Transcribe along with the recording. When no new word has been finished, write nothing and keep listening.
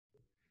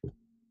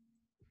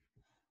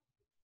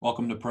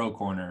Welcome to Pro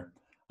Corner.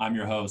 I'm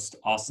your host,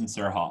 Austin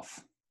Serhoff.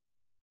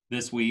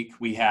 This week,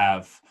 we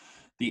have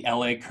the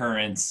LA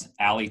Currents'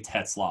 Ali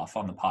Tetzloff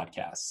on the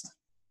podcast.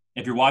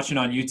 If you're watching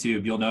on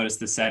YouTube, you'll notice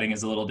the setting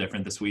is a little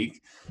different this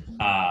week.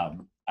 I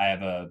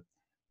have a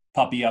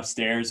puppy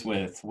upstairs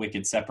with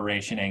wicked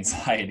separation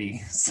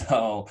anxiety,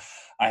 so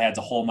I had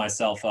to hold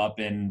myself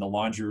up in the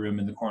laundry room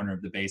in the corner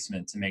of the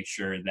basement to make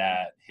sure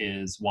that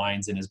his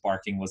whines and his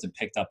barking wasn't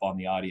picked up on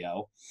the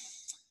audio.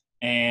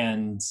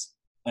 And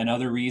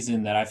another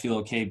reason that I feel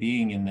okay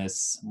being in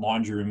this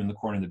laundry room in the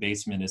corner of the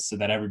basement is so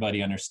that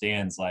everybody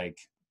understands, like,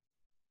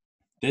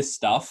 this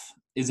stuff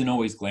isn't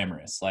always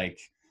glamorous. Like,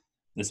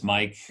 this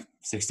mic,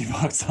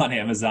 $60 on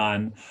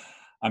Amazon.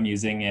 I'm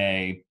using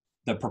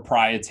the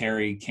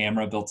proprietary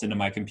camera built into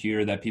my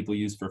computer that people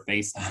use for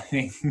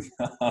FaceTiming.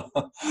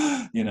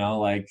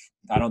 Like,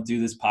 I don't do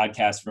this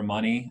podcast for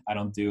money. I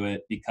don't do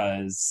it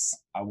because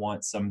I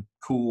want some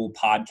cool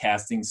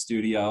podcasting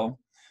studio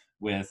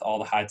with all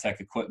the high-tech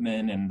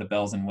equipment and the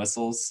bells and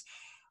whistles.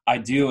 I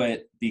do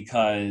it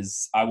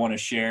because I want to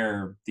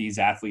share these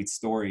athletes'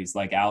 stories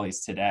like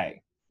Ali's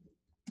today.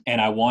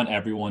 And I want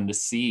everyone to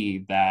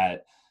see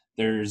that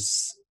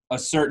there's a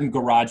certain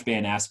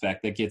GarageBand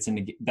aspect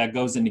that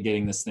goes into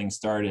getting this thing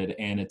started,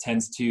 and it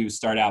tends to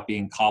start out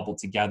being cobbled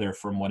together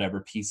from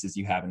whatever pieces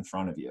you have in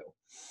front of you.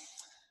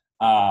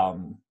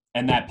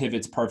 And that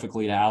pivots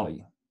perfectly to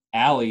Ali.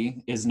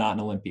 Ali is not an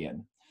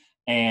Olympian.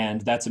 And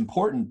that's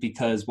important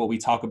because what we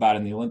talk about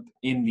in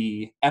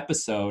the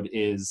episode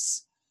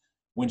is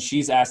when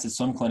she's asked at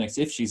swim clinics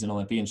if she's an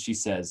Olympian, she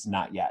says,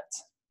 not yet.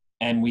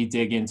 And we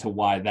dig into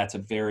why that's a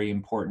very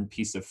important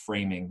piece of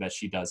framing that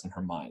she does in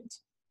her mind.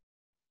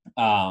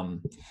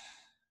 Ali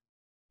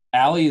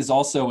is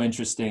also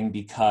interesting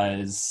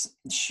because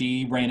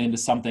she ran into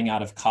something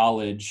out of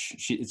college.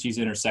 She's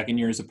in her second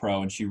year as a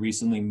pro, and she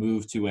recently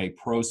moved to a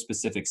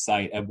pro-specific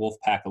site at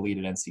Wolfpack Elite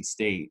at NC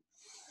State.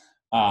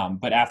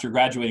 But after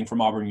graduating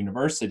from Auburn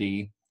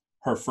University,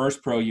 her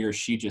first pro year,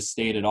 she just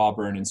stayed at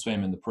Auburn and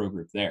swam in the pro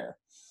group there.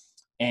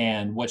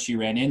 And what she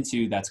ran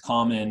into that's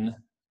common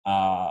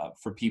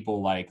for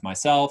people like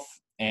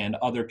myself and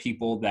other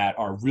people that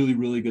are really,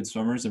 really good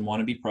swimmers and want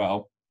to be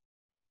pro,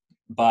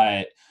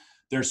 but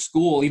their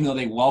school, even though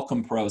they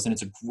welcome pros, and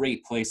it's a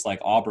great place like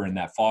Auburn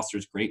that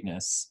fosters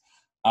greatness,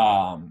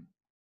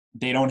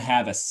 they don't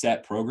have a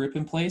set pro group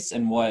in place.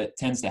 And what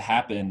tends to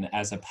happen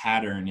as a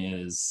pattern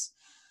is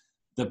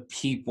the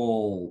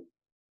people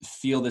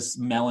feel this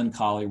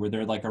melancholy where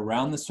they're like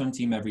around the swim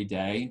team every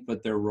day,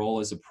 but their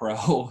role as a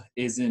pro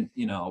isn't,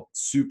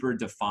 super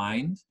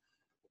defined.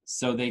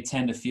 So they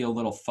tend to feel a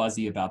little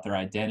fuzzy about their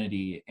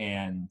identity.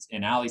 And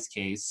in Ali's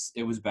case,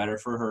 it was better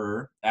for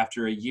her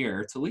after a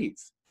year to leave.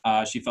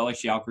 She felt like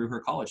she outgrew her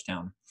college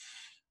town.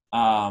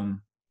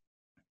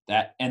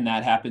 That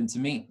happened to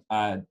me.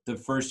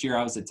 The first year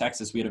I was at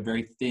Texas, we had a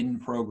very thin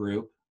pro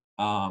group,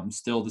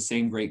 still the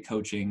same great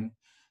coaching,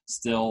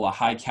 still a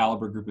high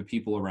caliber group of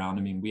people around.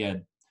 I mean, we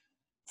had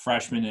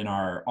freshmen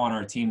on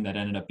our team that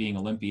ended up being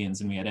Olympians,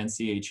 and we had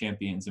NCAA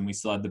champions, and we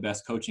still had the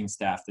best coaching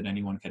staff that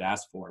anyone could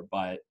ask for.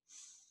 But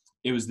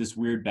it was this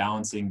weird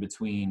balancing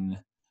between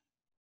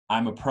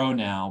I'm a pro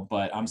now,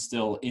 but I'm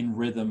still in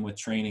rhythm with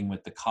training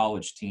with the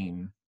college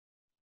team.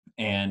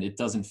 And it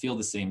doesn't feel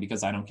the same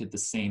because I don't get the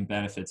same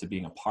benefits of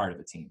being a part of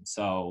a team.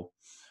 So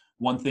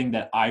one thing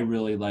that I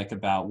really like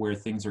about where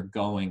things are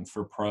going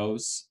for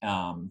pros,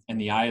 and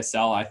the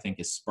ISL, I think,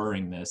 is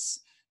spurring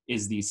this,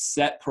 is these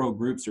set pro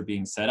groups are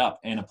being set up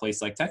in a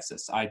place like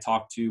Texas. I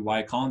talked to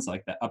Wyatt Collins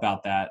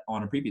about that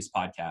on a previous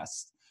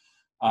podcast.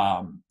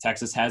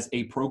 Texas has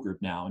a pro group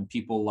now, and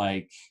people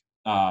like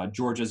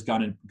Georgia's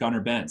Gunnar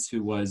Bentz,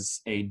 who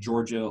was a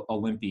Georgia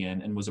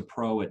Olympian and was a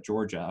pro at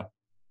Georgia,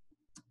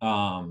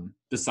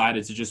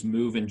 decided to just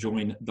move and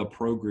join the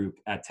pro group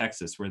at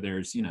Texas, where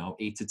there's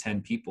 8 to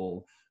 10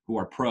 people who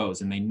are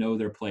pros, and they know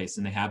their place,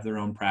 and they have their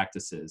own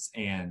practices,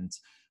 and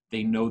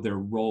they know their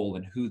role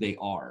and who they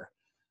are.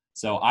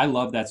 So I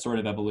love that sort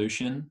of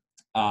evolution.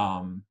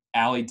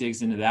 Ali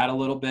digs into that a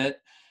little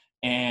bit,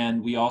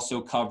 and we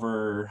also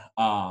cover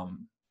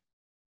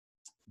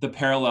the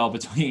parallel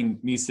between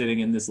me sitting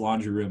in this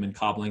laundry room and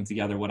cobbling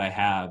together what I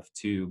have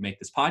to make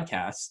this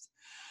podcast.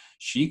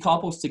 She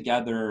cobbles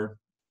together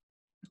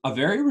a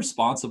very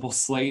responsible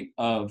slate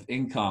of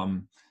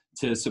income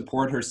to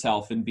support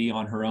herself and be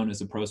on her own as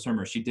a pro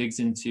swimmer. She digs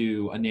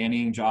into a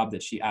nannying job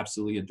that she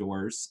absolutely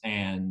adores,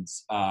 and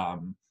a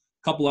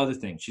couple other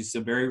things. She's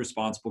a very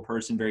responsible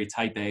person, very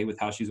type A with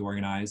how she's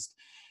organized.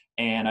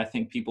 And I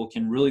think people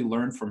can really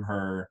learn from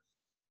her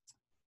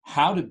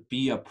how to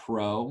be a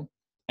pro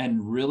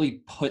and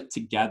really put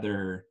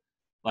together,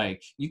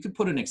 like, you could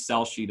put an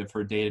Excel sheet of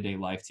her day-to-day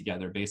life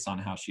together based on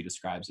how she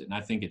describes it. And I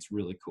think it's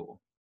really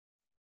cool.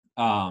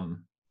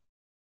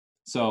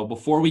 So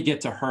before we get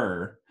to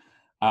her,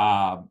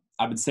 I've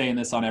been saying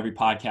this on every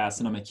podcast,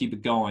 and I'm going to keep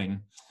it going.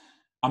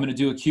 I'm going to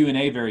do a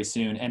Q&A very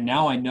soon. And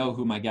now I know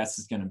who my guest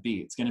is going to be.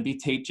 It's going to be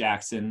Tate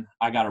Jackson.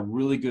 I got a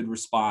really good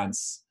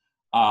response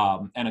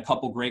and a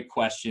couple great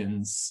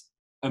questions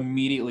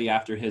immediately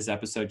after his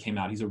episode came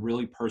out. He's a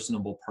really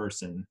personable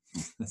person.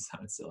 That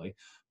sounded silly.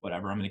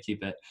 Whatever, I'm going to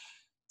keep it.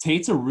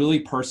 Tate's a really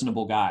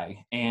personable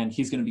guy, and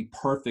he's going to be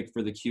perfect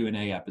for the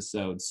Q&A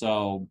episode.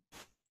 So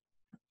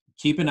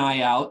keep an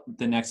eye out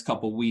the next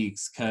couple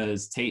weeks,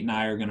 because Tate and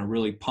I are going to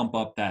really pump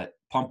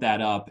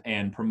that up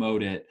and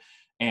promote it,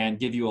 and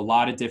give you a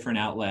lot of different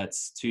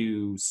outlets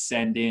to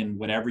send in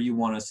whatever you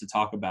want us to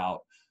talk about.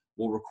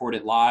 We'll record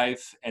it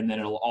live, and then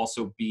it'll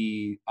also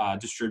be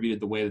distributed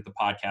the way that the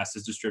podcast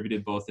is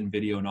distributed, both in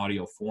video and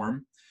audio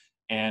form.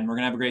 And we're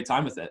going to have a great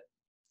time with it.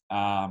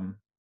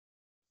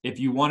 If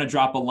you want to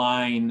drop a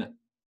line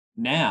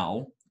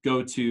now,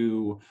 go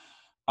to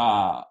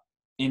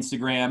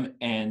Instagram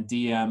and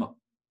DM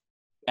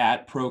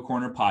at Pro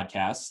Corner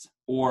Podcast,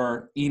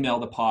 or email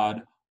the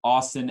pod,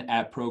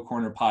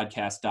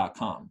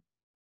 austin@procornerpodcast.com.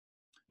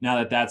 Now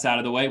that that's out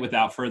of the way,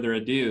 without further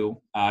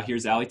ado,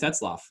 here's Ali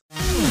Tetzloff.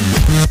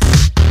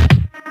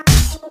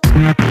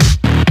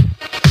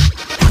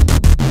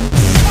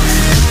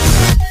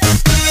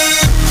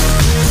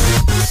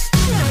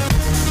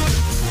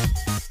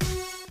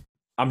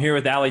 I'm here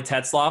with Ali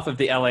Tetzloff of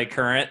the LA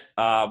Current.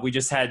 We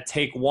just had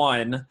take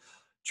one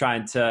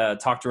trying to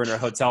talk to her in her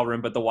hotel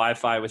room, but the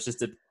Wi-Fi was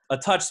just a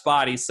touch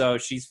spotty, so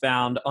she's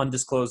found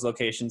undisclosed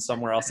location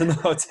somewhere else in the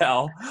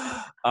hotel.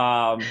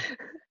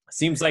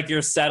 Seems like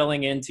you're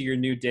settling into your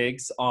new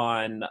digs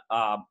on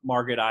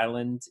Margaret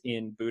Island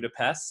in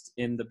Budapest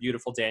in the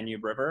beautiful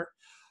Danube River.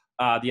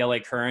 The LA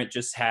Current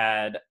just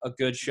had a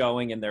good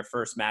showing in their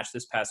first match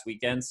this past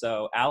weekend.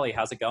 So, Ali,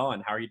 how's it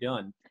going? How are you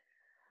doing?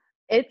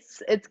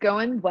 It's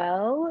going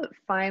well.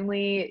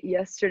 Finally,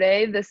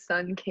 yesterday the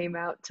sun came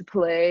out to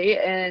play,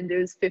 and it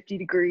was 50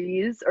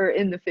 degrees, or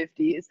in the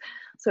 50s.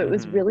 So it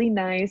was really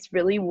nice,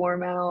 really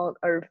warm out,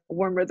 or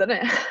warmer than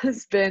it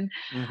has been.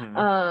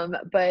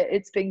 But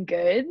it's been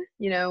good.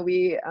 You know,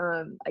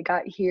 I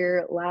got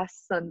here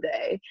last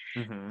Sunday,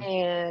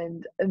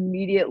 and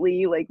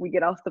immediately, like, we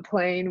get off the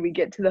plane, we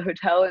get to the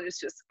hotel, and it's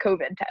just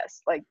COVID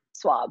test, like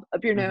swab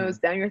up your nose,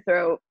 down your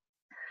throat.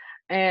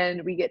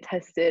 And we get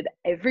tested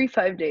every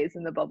 5 days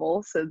in the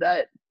bubble. So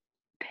that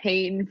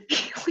pain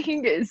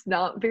feeling is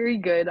not very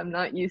good. I'm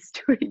not used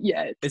to it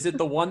yet. Is it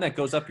the one that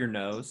goes up your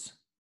nose?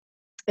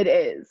 It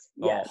is.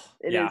 Yes.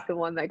 It is the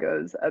one that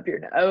goes up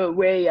your nose. Oh,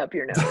 way up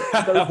your nose.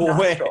 Both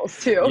nostrils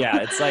too.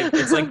 Yeah, it's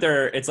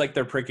like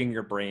they're pricking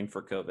your brain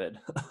for COVID.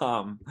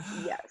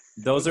 Yes.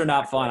 Those are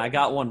not fun. I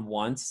got one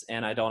once,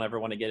 and I don't ever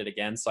want to get it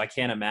again. So I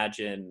can't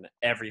imagine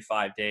every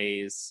 5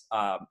 days.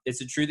 Is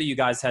it true that you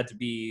guys had to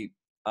be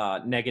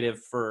negative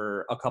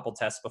for a couple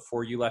tests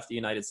before you left the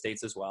United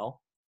States as well?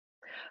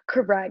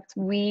 Correct.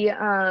 We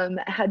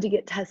had to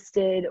get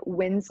tested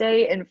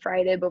Wednesday and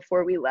Friday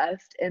before we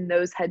left, and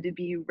those had to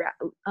be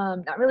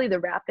not really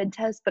the rapid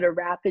test, but a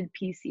rapid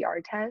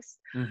PCR test.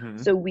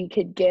 So we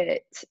could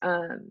get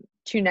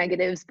 2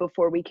 negatives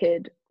before we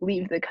could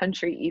leave the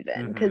country,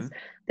 even, because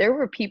there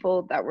were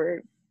people that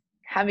were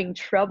having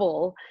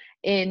trouble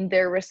in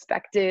their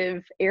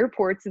respective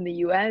airports in the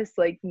US,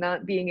 like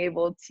not being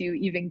able to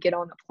even get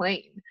on a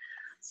plane.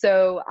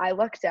 So I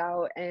lucked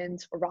out,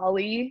 and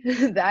Raleigh,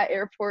 that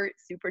airport,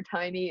 super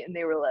tiny, and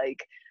they were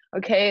like,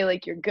 okay,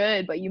 like, you're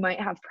good, but you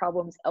might have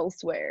problems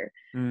elsewhere.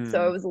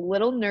 So I was a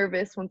little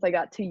nervous once I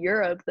got to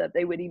Europe that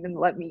they would even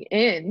let me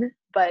in,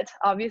 but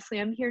obviously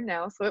I'm here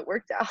now, so it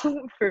worked out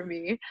for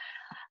me.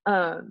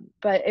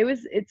 But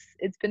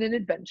it's been an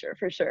adventure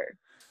for sure.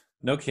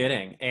 No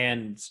kidding.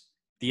 And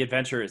the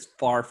adventure is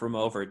far from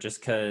over, just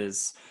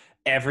because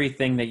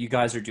everything that you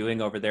guys are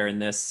doing over there in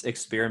this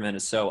experiment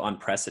is so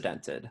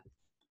unprecedented.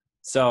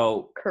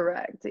 So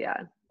correct.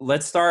 Yeah.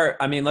 Let's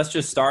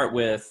just start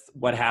with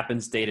what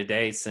happens day to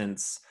day,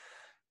 since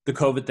the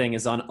COVID thing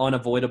is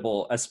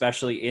unavoidable,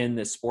 especially in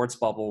this sports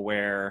bubble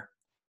where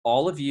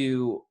all of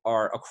you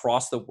are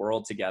across the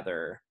world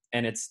together,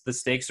 and the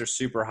stakes are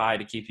super high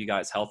to keep you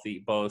guys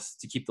healthy, both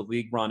to keep the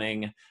league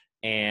running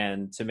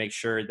and to make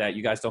sure that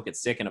you guys don't get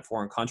sick in a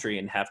foreign country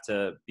and have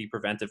to be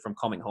prevented from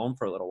coming home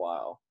for a little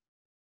while.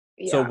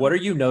 Yeah. So what are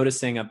you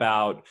noticing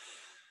about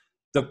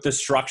the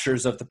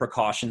structures of the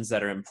precautions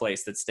that are in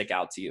place that stick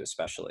out to you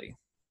especially?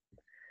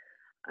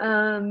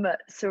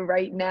 So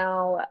right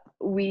now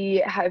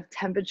we have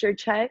temperature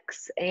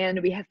checks,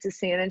 and we have to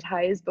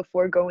sanitize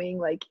before going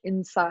like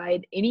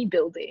inside any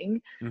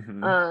building.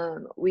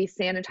 We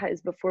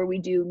sanitize before we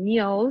do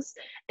meals,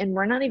 and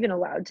we're not even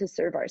allowed to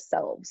serve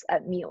ourselves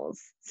at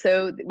meals.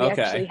 So we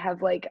actually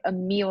have like a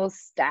meal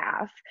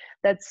staff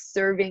that's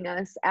serving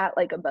us at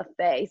like a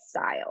buffet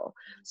style.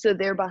 So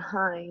they're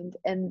behind,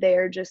 and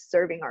they're just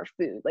serving our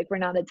food. Like, we're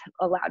not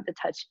allowed to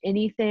touch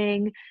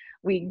anything.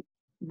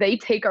 They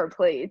take our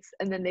plates,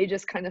 and then they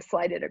just kind of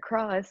slide it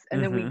across,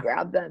 and then we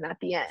grab them at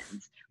the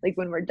end, like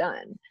when we're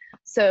done.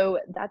 So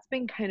that's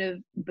been kind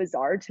of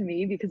bizarre to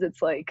me, because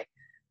it's like,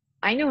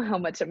 I know how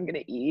much I'm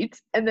going to eat.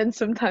 And then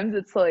sometimes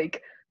it's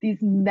like, these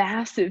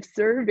massive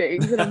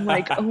servings, and I'm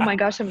like, oh my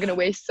gosh, I'm gonna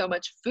waste so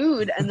much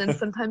food. And then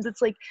sometimes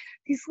it's like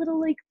these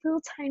little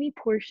tiny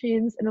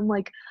portions, and I'm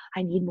like,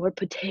 I need more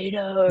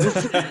potatoes.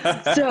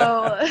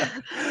 So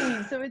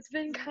so it's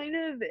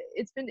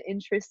been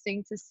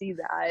interesting to see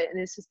that, and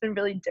it's just been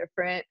really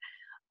different.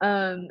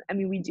 I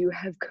mean, we do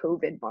have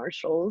COVID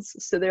marshals,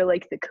 so they're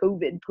like the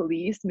COVID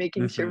police,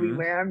 making sure we Hmm.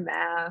 wear our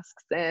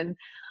masks and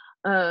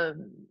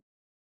um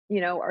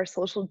our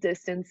social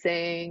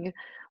distancing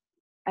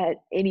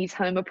at any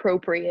time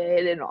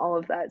appropriate and all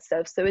of that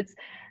stuff. So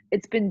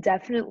it's been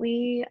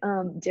definitely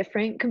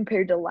different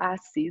compared to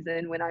last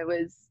season when I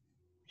was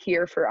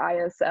here for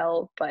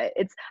ISL, but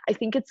I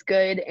think it's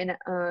good. And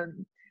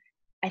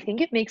I think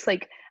it makes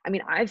like, I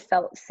mean, I've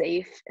felt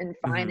safe and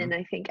fine, Hmm. and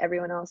I think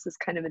everyone else is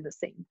kind of in the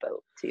same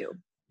boat too.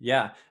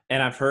 Yeah.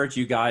 And I've heard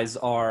you guys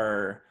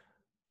are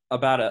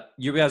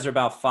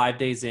about 5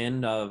 days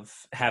in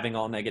of having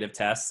all negative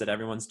tests, that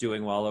everyone's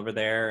doing well over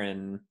there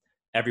and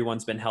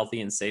everyone's been healthy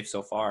and safe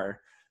so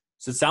far.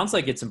 So it sounds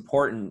like it's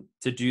important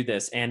to do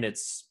this, and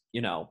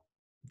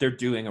they're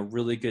doing a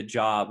really good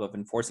job of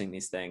enforcing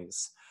these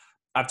things.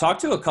 I've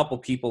talked to a couple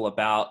people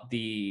about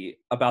these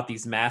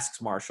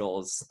masks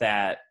marshals,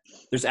 that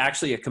there's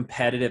actually a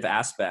competitive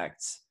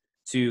aspect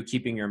to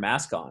keeping your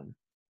mask on.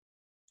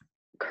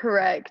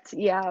 Correct.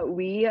 Yeah,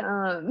 we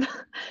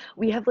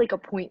have like a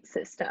point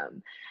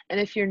system. And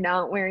if you're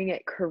not wearing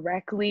it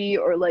correctly,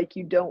 or like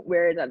you don't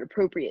wear it at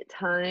appropriate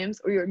times,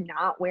 or you're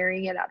not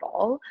wearing it at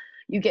all,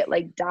 you get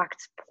like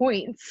docked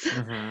points.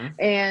 Mm-hmm.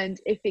 And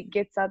if it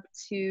gets up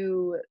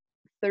to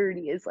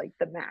 30 is like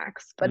the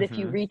max. But if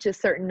you Mm-hmm. reach a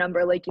certain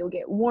number, like you'll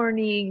get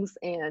warnings,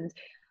 and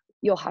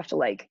you'll have to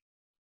like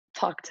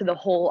talk to the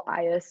whole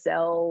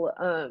ISL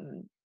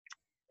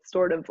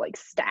sort of like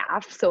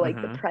staff. So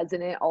like the Mm-hmm.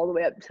 president all the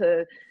way up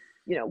to,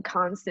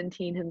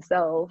 Constantine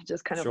himself,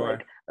 just kind of Sure.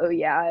 like, oh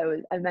yeah,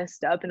 I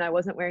messed up and I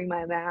wasn't wearing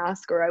my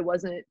mask, or I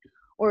wasn't,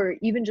 or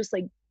even just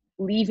like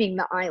leaving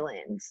the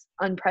island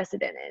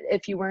unprecedented.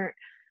 If you weren't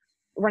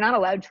We're not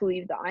allowed to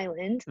leave the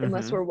island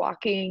unless Mm-hmm. we're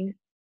walking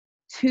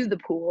to the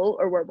pool,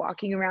 or we're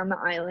walking around the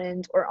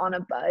island, or on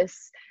a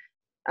bus.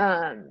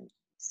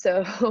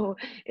 So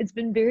it's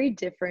been very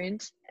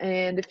different.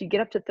 And if you get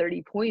up to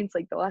 30 points,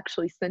 like they'll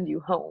actually send you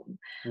home.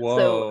 So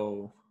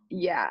Whoa.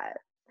 yeah,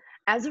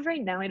 as of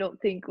right now, I don't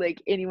think like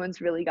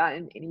anyone's really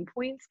gotten any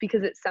points,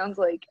 because it sounds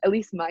like at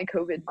least my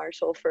COVID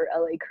marshal for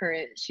LA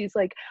Current, she's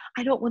like,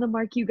 I don't want to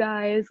mark you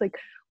guys. Like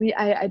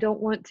I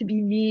don't want to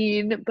be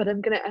mean, but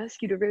I'm gonna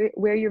ask you to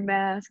wear your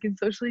mask and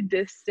socially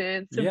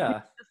distance. So please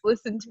Yeah. just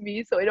listen to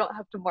me, so I don't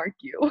have to mark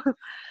you.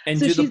 And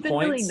So she's been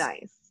really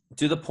nice.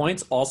 do the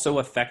points also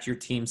affect your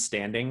team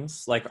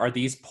standings? Like, are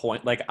these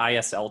like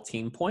ISL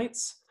team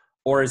points,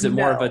 or is it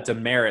more of a No,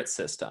 demerit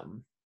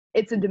system?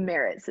 it's a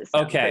demerit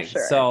system for Okay,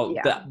 sure. so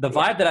Yeah, the yeah.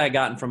 vibe that I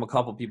gotten from a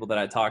couple people that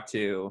I talked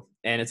to,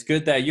 and it's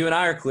good that you and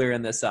I are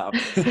clearing this up,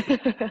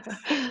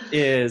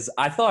 is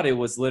I thought it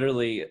was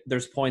literally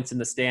there's points in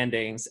the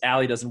standings.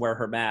 Allie doesn't wear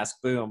her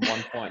mask. Boom,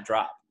 1 point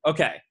drop.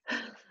 Okay,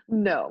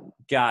 No,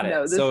 got it.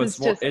 no, this So is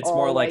just it's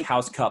more all like like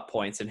House Cup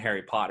points in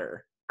Harry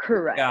Potter.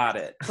 Got correct,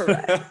 it.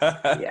 correct.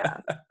 Yeah,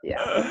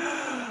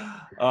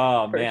 yeah,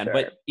 Oh for man,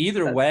 but sure. either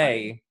That's funny.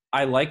 way,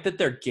 I like that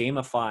they're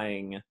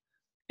gamifying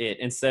it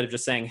instead of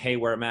just saying, "Hey,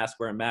 wear a mask,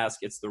 wear a mask."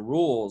 It's the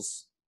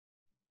rules.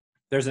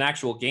 There's an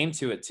actual game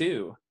to it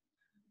too,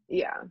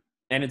 Yeah,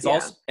 and it's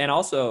yeah.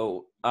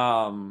 also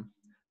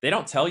they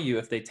don't tell you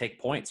if they take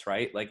points,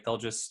 right? Like they'll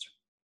just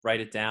write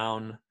it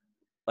down.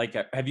 Like,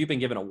 have you been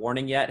given a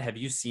warning yet? Have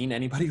you seen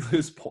anybody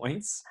lose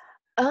points?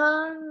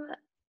 Um,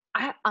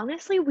 I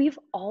honestly, we've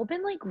all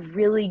been like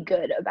really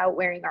good about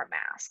wearing our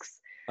masks.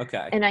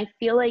 Okay. And I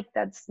feel like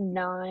that's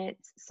not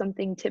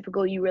something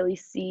typical you really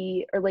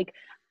see, or like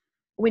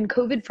when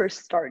COVID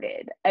first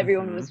started,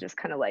 everyone Mm-hmm. was just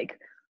kind of like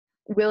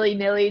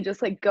willy-nilly,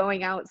 just like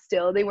going out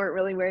still. They weren't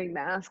really wearing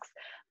masks.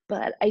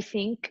 But I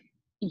think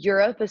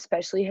Europe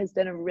especially has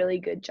done a really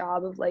good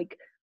job of like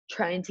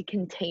trying to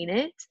contain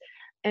it.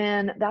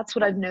 And that's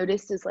what I've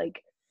noticed is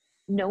like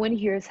no one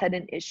here has had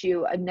an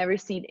issue. I've never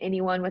seen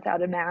anyone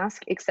without a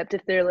mask, except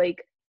if they're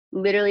like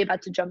literally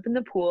about to jump in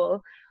the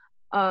pool,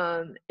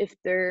 if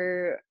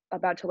they're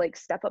about to like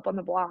step up on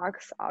the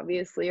blocks,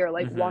 obviously, or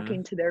like Mm-hmm.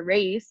 walking to their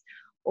race,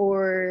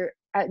 or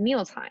at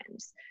meal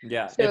times.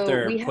 Yeah, if So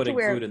they're we have to putting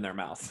wear food in their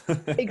mouth.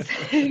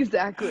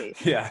 exactly.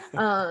 Yeah.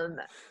 um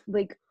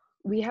like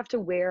we have to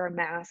wear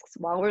masks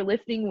while we're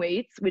lifting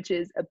weights, which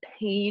is a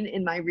pain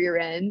in my rear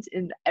end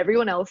and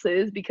everyone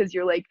else's, because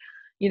you're like,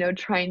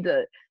 trying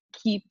to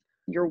keep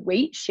your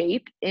weight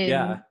shape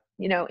Yeah.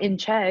 in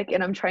check,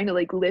 and I'm trying to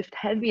like lift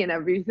heavy and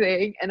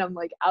everything, and I'm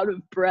like out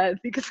of breath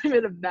because I'm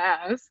in a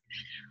mask.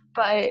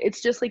 But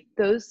it's just like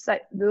those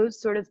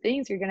sort of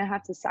things you're gonna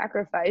have to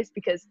sacrifice,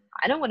 because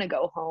I don't want to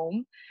go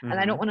home, and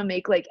I don't Mm-hmm. want to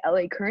make like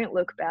LA Current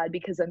look bad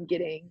because I'm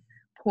getting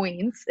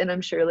points, and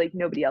I'm sure like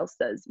nobody else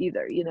does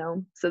either.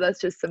 So that's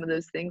just some of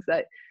those things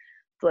that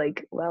it's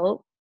like,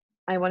 well,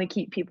 I want to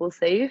keep people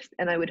safe,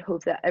 and I would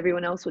hope that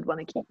everyone else would want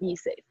to keep me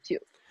safe too.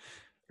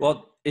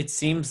 Well, it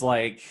seems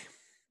like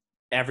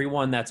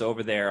everyone that's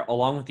over there,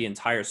 along with the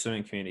entire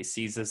swimming community,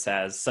 sees this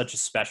as such a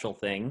special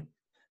thing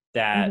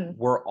that Hmm.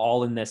 we're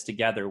all in this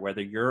together,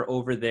 whether you're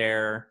over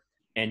there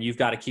and you've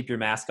got to keep your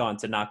mask on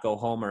to not go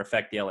home or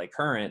affect the LA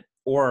Current,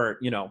 or,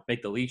 you know,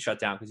 make the league shut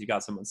down because you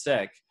got someone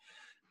sick.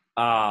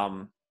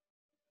 Um,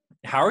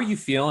 how are you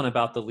feeling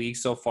about the league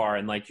so far,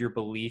 and like your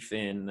belief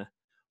in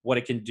what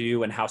it can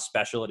do and how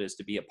special it is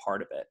to be a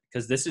part of it?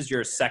 Because this is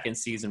your second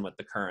season with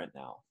the Current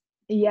now.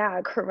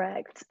 Yeah,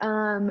 correct.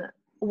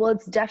 Well,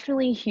 it's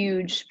definitely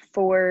huge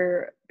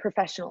for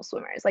professional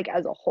swimmers, like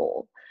as a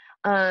whole,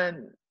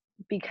 um,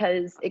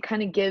 because it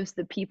kind of gives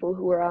the people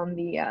who are on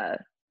the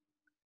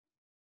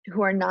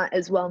who are not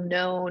as well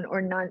known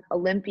or not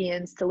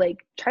Olympians to like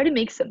try to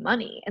make some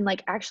money and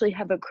like actually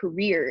have a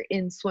career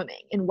in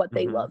swimming and what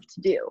they Mm-hmm. love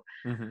to do,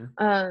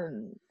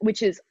 Mm-hmm.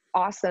 which is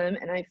awesome,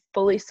 and I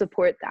fully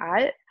support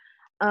that.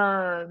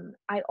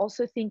 I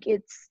also think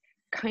it's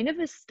kind of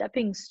a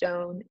stepping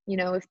stone. You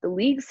know, if the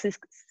league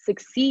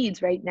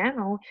succeeds right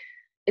now,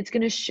 it's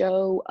going to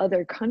show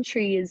other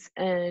countries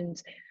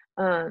and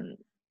um,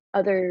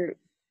 other,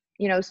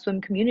 you know, swim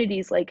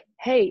communities like,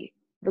 hey,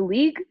 the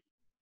league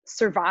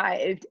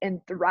survived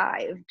and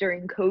thrived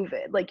during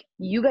COVID. Like,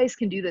 you guys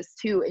can do this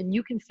too, and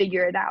you can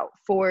figure it out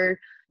for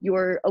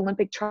your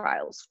Olympic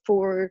trials,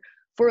 for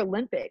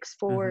Olympics,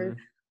 for Mm-hmm.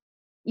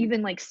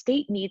 even like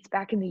state meets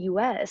back in the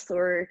US,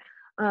 or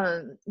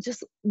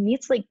just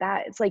meets like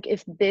that. It's like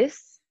if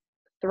this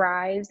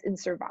thrives and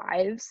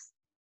survives,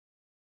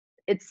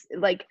 it's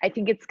like I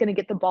think it's going to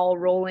get the ball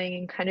rolling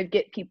and kind of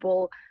get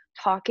people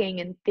talking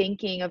and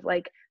thinking of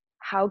like,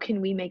 how can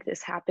we make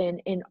this happen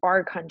in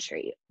our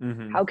country?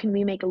 Mm-hmm. How can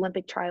we make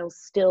Olympic trials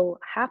still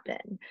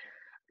happen?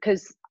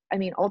 Because I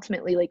mean,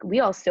 ultimately, like we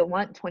all still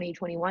want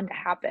 2021 to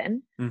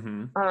happen.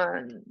 Mm-hmm.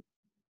 Um,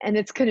 and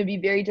it's going to be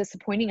very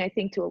disappointing, I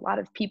think, to a lot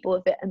of people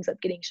if it ends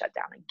up getting shut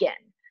down again.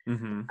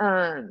 Mm-hmm.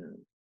 Um,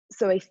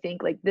 so I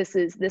think like this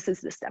is the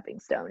stepping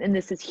stone, and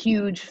this is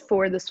huge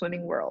for the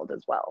swimming world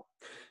as well.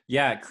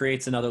 Yeah, it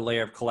creates another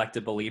layer of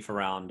collective belief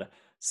around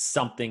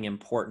something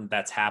important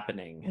that's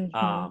happening.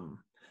 Hmm.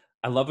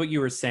 I love what you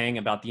were saying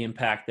about the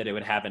impact that it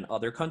would have in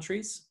other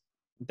countries.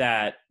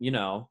 That, you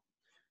know,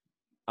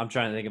 I'm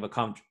trying to think of a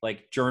country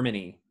like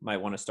Germany might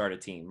want to start a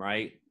team,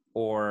 right?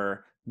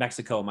 Or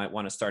Mexico might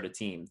want to start a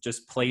team.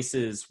 Just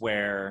places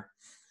where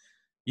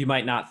you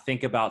might not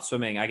think about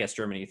swimming. I guess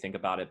Germany, you think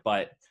about it,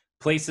 but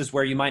places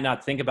where you might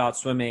not think about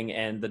swimming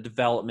and the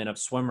development of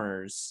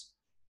swimmers.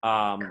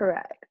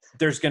 Correct.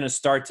 There's going to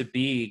start to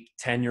be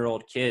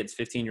 10-year-old kids,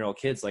 15-year-old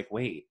kids like,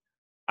 wait,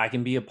 I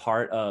can be a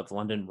part of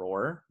London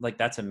Roar. Like,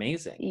 that's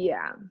amazing.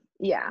 Yeah.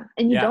 Yeah.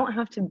 And you Yeah. don't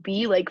have to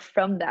be like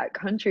from that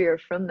country or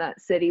from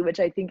that city, which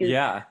I think is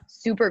Yeah.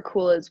 super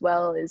cool as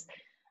well. Is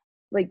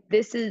like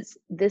this is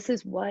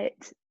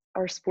what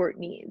our sport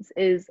needs,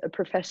 is a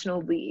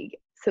professional league,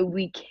 so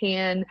we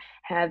can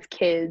have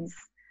kids,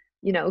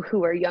 you know,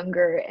 who are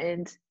younger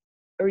and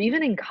or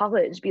even in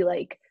college be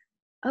like,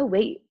 oh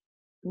wait,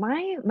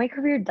 my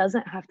career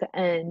doesn't have to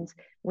end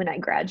when I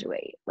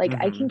graduate. Like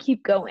I Mm-hmm. can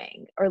keep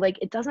going, or like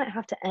it doesn't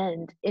have to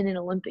end in an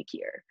Olympic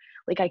year.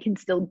 Like I can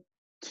still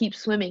keep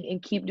swimming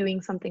and keep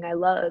doing something I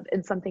love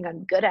and something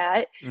I'm good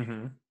at,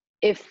 Mm-hmm.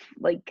 if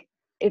like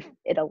if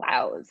it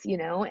allows, you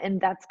know. And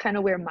that's kind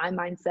of where my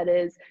mindset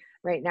is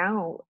right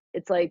now.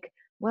 It's like,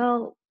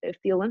 well, if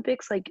the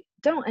Olympics like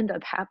don't end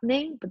up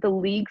happening but the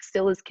league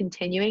still is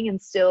continuing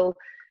and still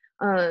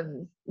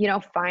you know,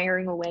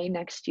 firing away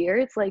next year,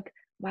 it's like,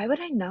 why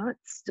would I not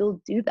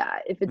still do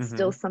that if it's Mm-hmm.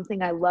 still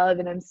something I love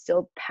and I'm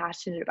still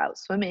passionate about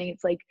swimming?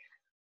 It's like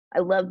I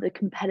love the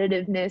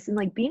competitiveness and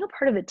like being a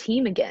part of a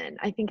team again.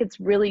 I think it's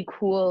really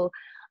cool,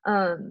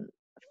 um,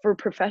 for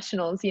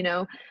professionals, you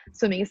know.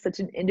 Swimming is such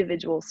an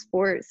individual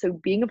sport. So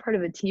being a part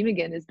of a team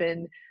again has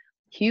been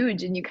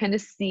huge. And you kind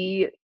of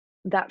see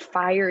that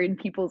fire in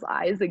people's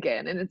eyes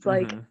again. And it's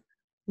like, Mm-hmm.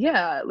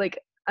 yeah, like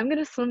I'm going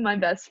to swim my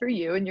best for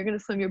you and you're going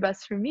to swim your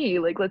best for me.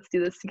 Like, let's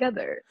do this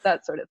together.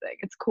 That sort of thing.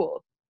 It's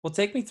cool. Well,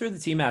 take me through the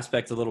team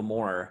aspect a little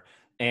more.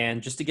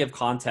 And just to give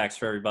context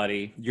for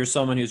everybody, you're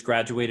someone who's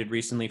graduated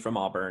recently from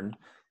Auburn,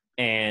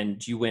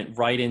 and you went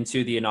right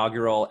into the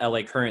inaugural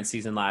LA Current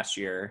season last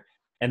year.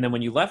 And then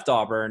when you left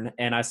Auburn,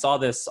 and I saw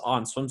this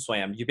on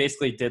SwimSwam, you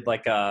basically did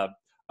like a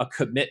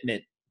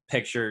commitment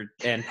picture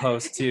and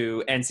post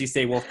to NC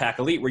State Wolfpack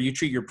Elite, where you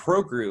treat your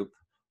pro group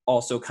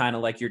also kind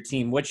of like your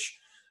team, which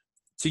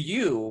to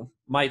you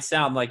might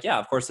sound like, yeah,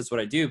 of course that's what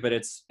I do, but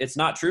it's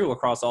not true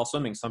across all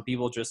swimming. Some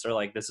people just are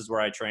like, this is where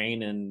I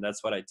train and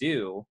that's what I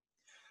do.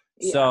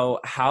 Yeah. So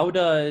how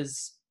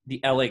does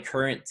the LA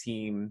Current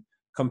team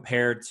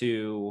compare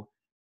to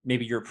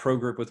maybe your pro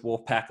group with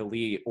Wolfpack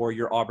Elite or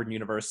your Auburn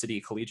University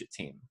collegiate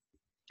team?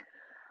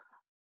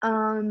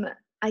 Um,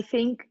 I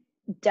think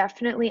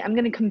definitely I'm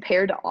going to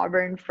compare to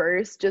Auburn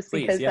first, just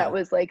Please, because that yeah.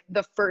 was like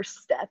the first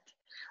step.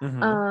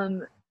 Mm-hmm.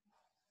 Um,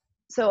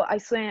 so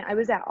I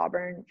was at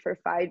Auburn for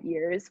 5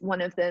 years, one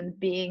of them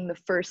being the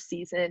first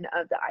season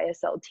of the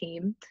ISL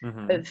team,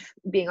 Mm-hmm. of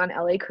being on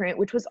LA Current,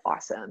 which was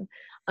awesome.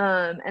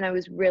 And I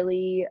was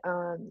really,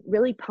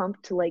 really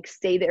pumped to like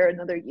stay there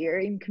another year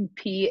and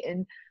compete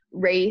and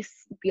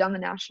race, be on the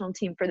national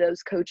team for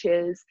those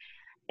coaches,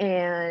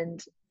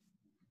 and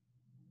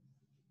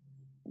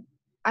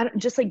I don't,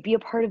 just like be a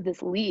part of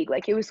this league.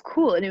 Like it was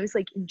cool and it was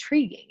like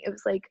intriguing. It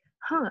was like,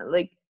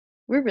 like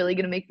we're really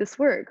gonna make this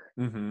work.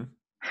 Mm-hmm.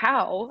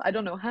 How? I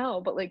don't know how,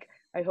 but like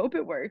I hope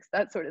it works,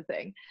 that sort of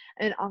thing.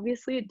 And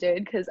obviously it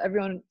did, because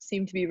everyone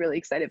seemed to be really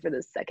excited for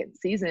this second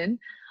season.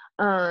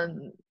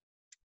 But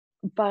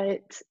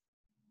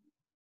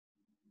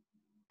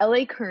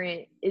LA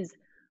Current is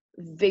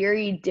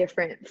very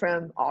different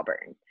from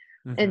Auburn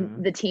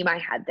and the team I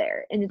had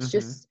there. And it's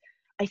just,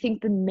 I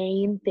think the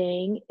main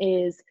thing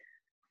is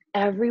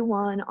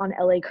everyone on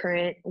LA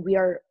Current, we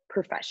are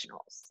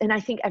professionals. And I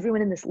think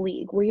everyone in this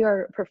league, we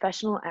are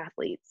professional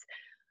athletes.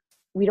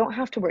 We don't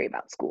have to worry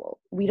about school.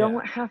 We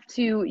don't have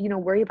to,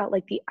 worry about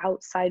like the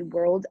outside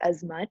world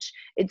as much.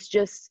 It's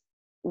just,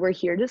 we're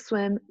here to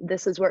swim.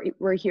 This is what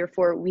we're here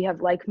for. We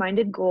have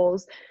like-minded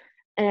goals.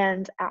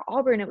 And at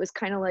Auburn, it was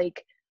kind of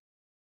like,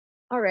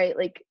 all right,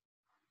 like,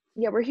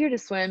 yeah, we're here to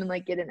swim and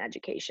like get an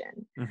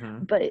education.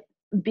 But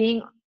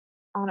being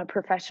on a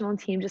professional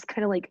team just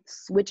kind of like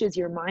switches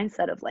your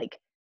mindset of like,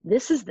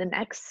 this is the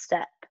next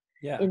step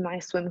in my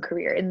swim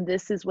career. And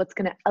this is what's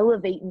going to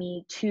elevate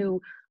me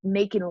to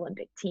make an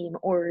Olympic team,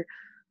 or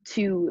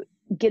to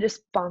get a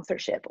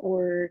sponsorship,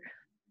 or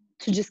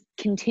to just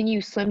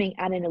continue swimming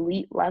at an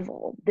elite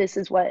level. This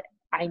is what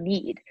I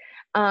need.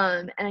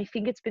 And I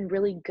think it's been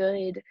really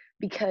good,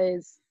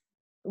 because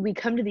we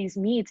come to these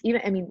meets,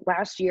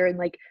 last year and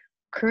like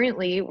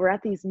currently we're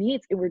at these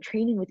meets and we're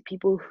training with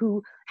people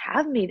who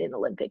have made an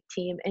Olympic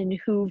team and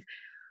who've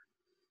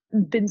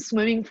been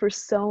swimming for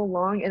so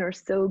long and are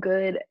so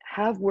good,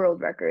 have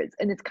world records.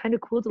 And it's kind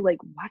of cool to like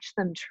watch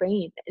them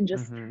train and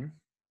just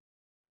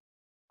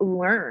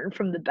learn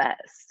from the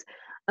best.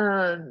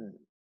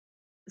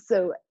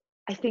 So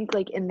I think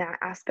like in that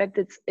aspect,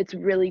 it's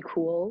really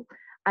cool.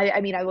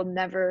 I will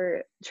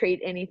never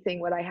trade anything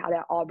what I had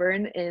at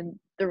Auburn and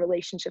the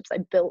relationships I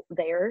built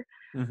there.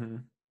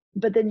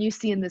 But then you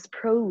see in this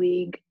pro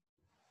league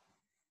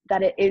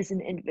that it is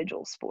an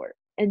individual sport,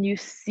 and you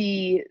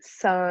see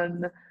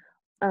some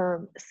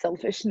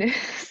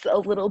selfishness a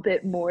little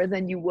bit more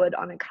than you would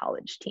on a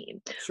college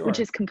team, which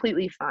is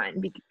completely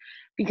fine,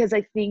 because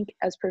I think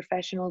as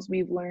professionals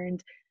we've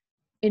learned,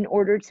 in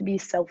order to be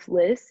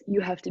selfless, you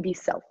have to be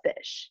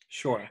selfish.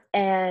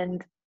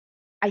 And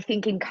I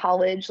think in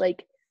college,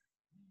 like,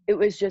 it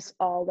was just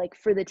all like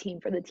for the team.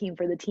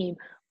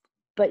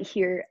 But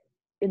here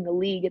in the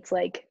league, it's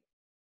like,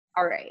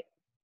 all right,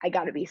 I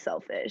got to be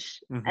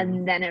selfish,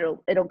 and then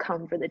it'll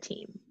come for the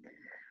team.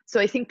 So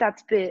I think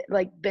that's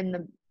been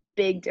the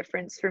big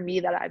difference for me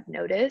that I've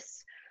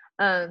noticed.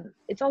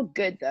 It's all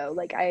good though.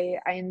 Like I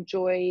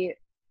enjoy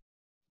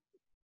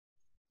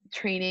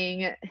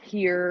training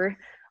here.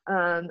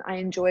 I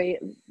enjoy,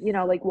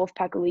 like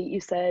Wolfpack Elite,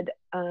 you said,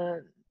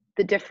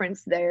 the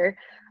difference there.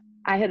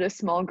 I had a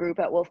small group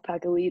at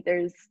Wolfpack Elite.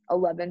 There's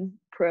 11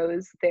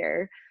 pros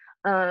there.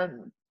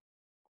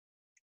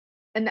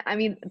 And I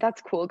mean,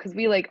 that's cool, because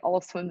we like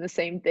all swim the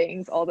same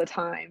things all the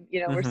time.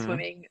 We're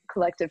swimming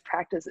collective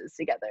practices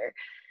together.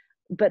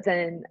 But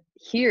then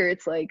here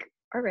it's like,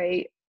 all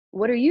right,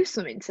 what are you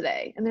swimming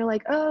today? And they're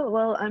like, oh,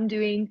 well, I'm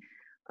doing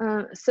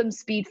some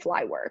speed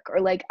fly work, or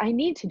like, I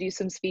need to do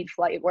some speed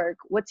fly work.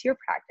 What's your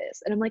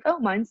practice? And I'm like, oh,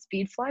 mine's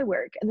speed fly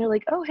work. And they're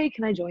like, oh, hey,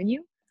 can I join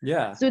you?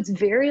 So it's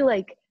very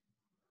like,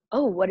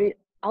 oh,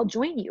 I'll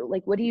join you.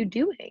 Like, what are you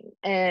doing?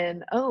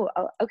 And, oh,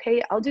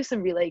 okay, I'll do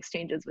some relay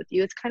exchanges with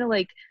you. It's kind of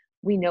like,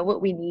 we know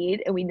what we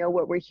need and we know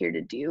what we're here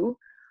to do.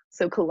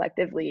 So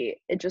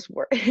collectively, it just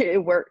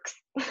it works.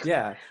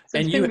 Yeah. So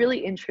it's been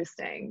really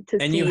interesting to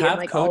see, and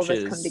like all of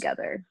us come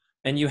together.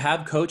 And you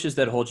have coaches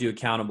that hold you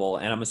accountable.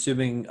 And I'm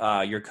assuming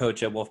your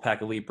coach at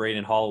Wolfpack Elite,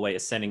 Braden Holloway,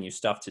 is sending you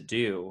stuff to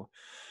do.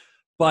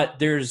 But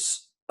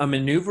there's a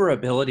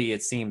maneuverability,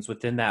 it seems,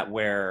 within that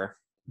where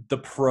the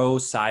pro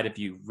side of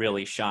you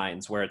really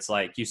shines, where it's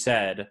like you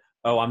said,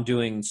 oh, I'm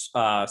doing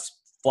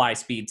fly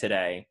speed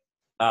today.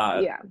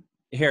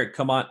 Here,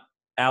 come on.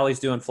 Allie's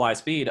doing fly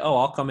speed. Oh,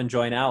 I'll come and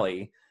join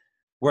Allie.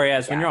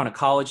 Whereas when you're on a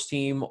college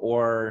team,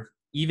 or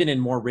even in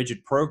more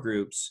rigid pro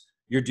groups,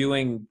 you're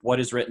doing what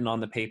is written on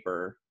the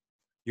paper.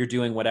 You're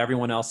doing what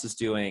everyone else is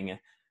doing.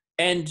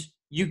 And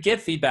you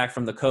get feedback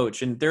from the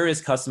coach, and there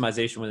is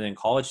customization within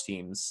college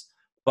teams.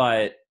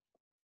 But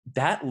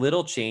that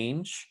little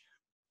change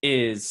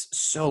is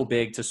so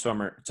big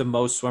to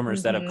most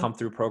swimmers that have come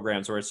through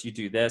programs where it's you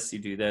do this, you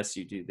do this,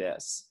 you do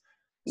this.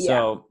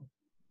 So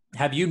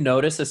have you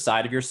noticed a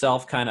side of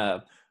yourself kind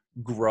of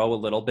grow a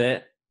little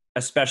bit,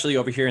 especially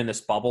over here in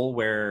this bubble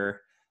where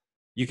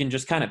you can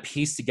just kind of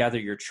piece together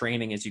your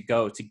training as you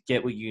go to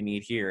get what you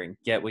need here and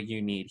get what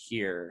you need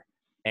here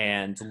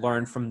and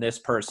learn from this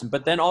person,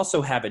 but then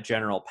also have a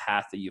general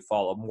path that you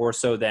follow more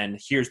so than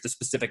here's the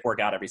specific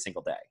workout every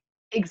single day?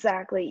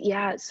 Exactly.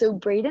 Yeah. So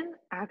Braden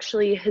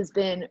actually has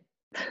been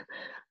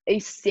a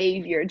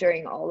savior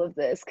during all of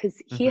this,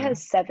 because he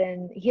has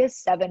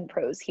seven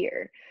pros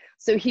here.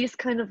 So he's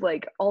kind of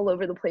like all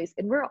over the place,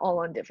 and we're all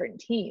on different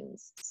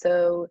teams.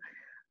 So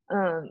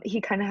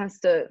he kind of has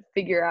to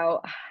figure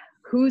out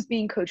who's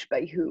being coached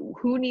by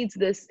who needs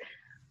this,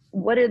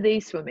 what are they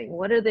swimming,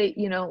 what are they,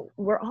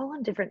 we're all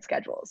on different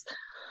schedules.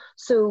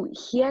 So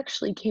he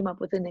actually came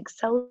up with an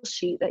Excel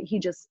sheet that he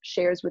just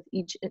shares with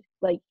each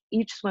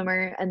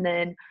swimmer. And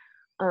then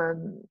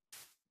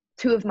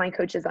two of my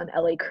coaches on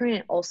LA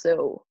Current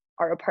also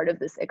are a part of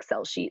this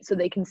Excel sheet, so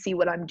they can see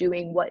what I'm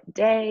doing what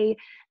day,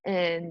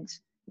 and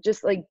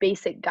just like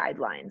basic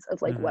guidelines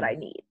of like what I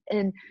need.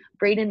 And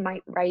Braden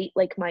might write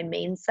like my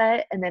main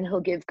set, and then he'll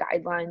give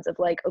guidelines of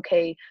like,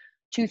 okay,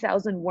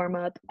 2000 warm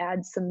up,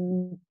 add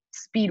some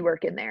speed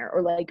work in there,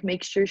 or like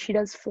make sure she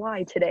does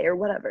fly today or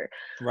whatever.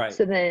 Right.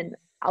 So then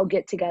I'll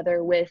get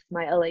together with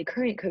my LA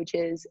Current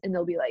coaches, and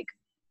they'll be like,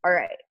 all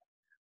right,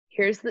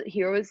 here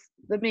was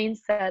the main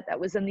set that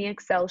was in the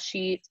Excel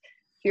sheet.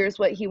 Here's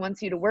what he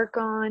wants you to work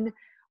on.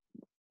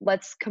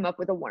 Let's come up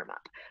with a warm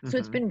up. So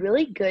it's been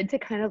really good to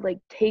kind of like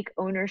take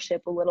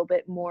ownership a little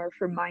bit more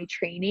for my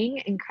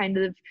training, and kind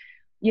of,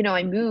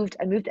 I moved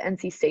to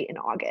NC State in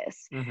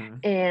August,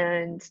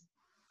 and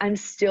I'm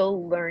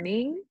still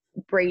learning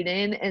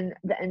Braden and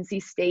the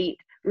NC State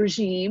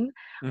regime,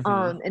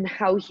 and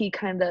how he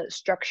kind of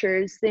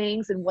structures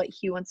things and what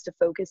he wants to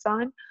focus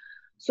on.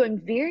 So I'm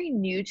very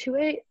new to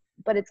it,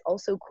 but it's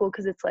also cool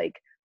because it's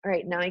like, all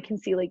right, now I can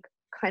see like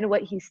kind of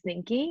what he's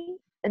thinking,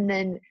 and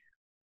then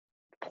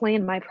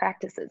plan my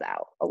practices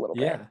out a little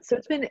bit. So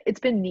it's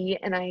been neat,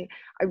 and I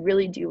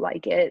really do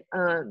like it.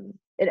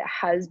 It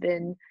has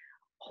been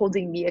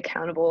holding me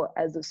accountable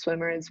as a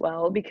swimmer as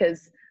well,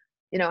 because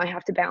I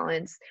have to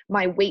balance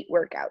my weight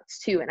workouts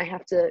too, and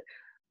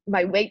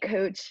my weight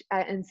coach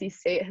at NC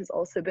State has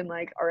also been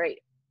like, all right,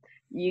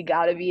 you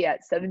got to be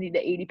at 70 to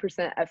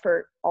 80%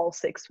 effort all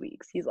 6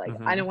 weeks. He's like,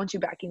 I don't want you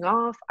backing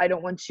off. I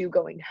don't want you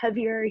going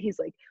heavier. He's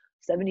like,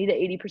 70 to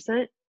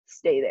 80%,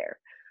 stay there.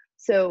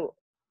 So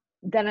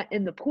then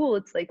in the pool,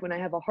 it's like when I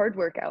have a hard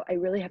workout, I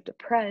really have to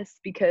press,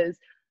 because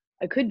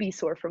I could be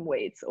sore from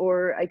weights,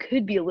 or I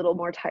could be a little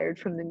more tired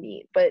from the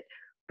meet. But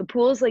the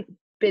pool has like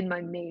been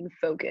my main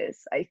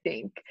focus, I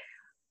think,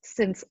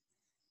 since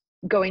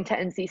going to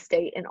NC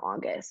State in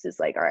August. Is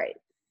like, all right,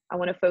 I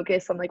want to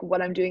focus on like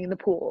what I'm doing in the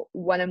pool,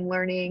 what I'm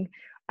learning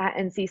at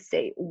NC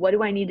State. What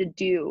do I need to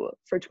do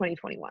for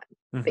 2021,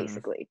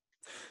 basically?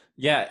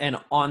 Yeah. And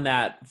on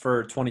that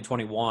for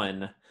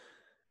 2021,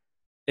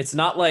 it's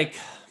not like,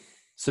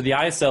 so the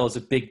ISL is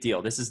a big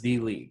deal. This is the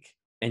league,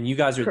 and you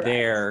guys are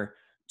there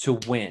to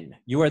win.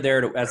 You are there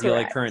to, as the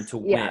LA Current, to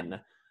win.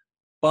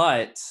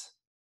 But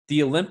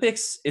the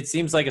Olympics, it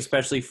seems like,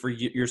 especially for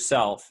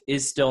yourself,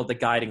 is still the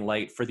guiding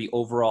light for the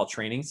overall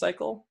training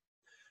cycle.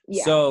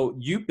 So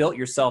you built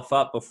yourself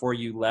up before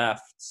you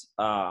left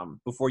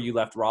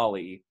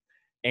Raleigh,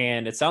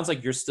 and it sounds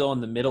like you're still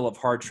in the middle of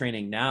hard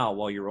training now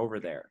while you're over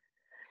there.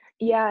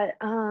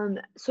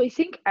 So I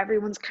think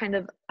everyone's kind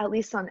of, at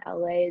least on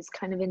LA, is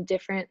kind of in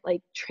different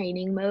like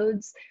training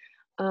modes.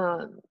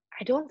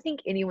 I don't think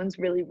anyone's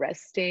really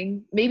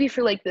resting, maybe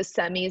for like the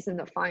semis and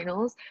the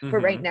finals, but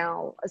right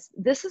now,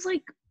 this is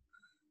like,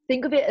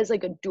 think of it as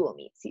like a dual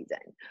meet season.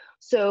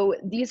 So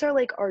these are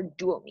like our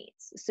dual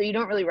meets. So you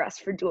don't really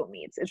rest for dual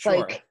meets. It's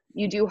like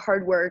you do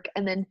hard work,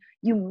 and then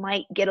you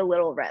might get a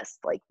little rest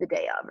like the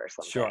day of or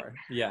something.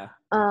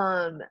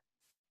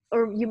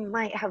 Or you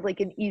might have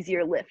like an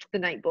easier lift the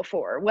night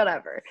before,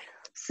 whatever.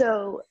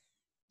 So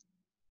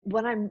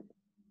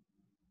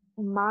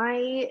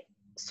my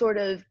sort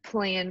of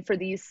plan for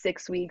these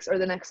 6 weeks or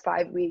the next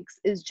 5 weeks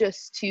is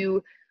just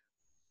to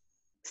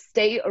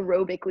stay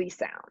aerobically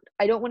sound.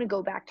 I don't want to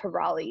go back to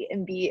Raleigh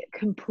and be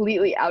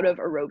completely out of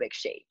aerobic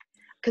shape,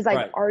 because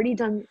I've already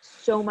done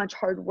so much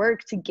hard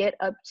work to get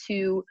up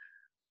to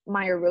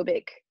my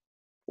aerobic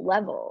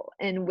level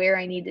and where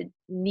I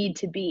need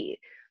to be,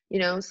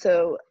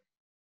 so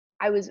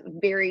I was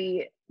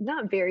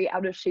not very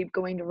out of shape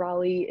going to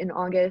Raleigh in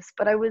August,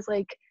 but I was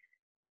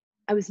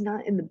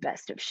not in the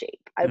best of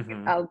shape.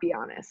 I'll be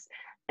honest.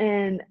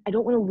 And I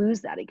don't want to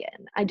lose that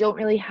again. I don't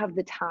really have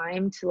the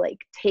time to like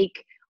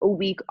take a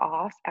week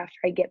off after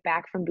I get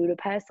back from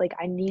Budapest. Like,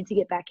 I need to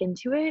get back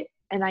into it,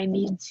 and I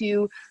need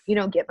to,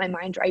 get my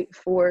mind right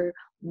for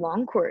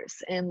long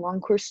course and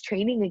long course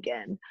training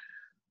again.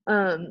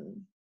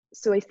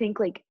 So I think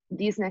like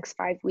these next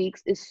 5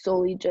 weeks is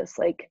solely just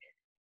like,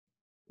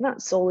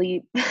 not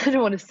solely, I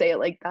don't want to say it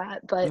like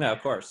that, but no,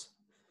 of course,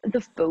 the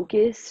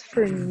focus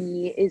for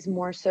me is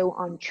more so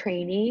on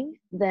training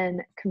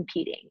than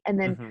competing. And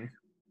then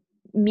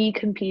me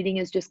competing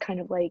is just kind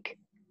of like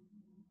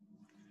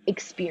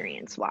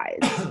experience wise,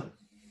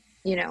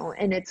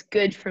 and it's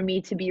good for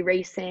me to be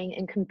racing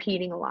and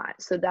competing a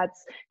lot. So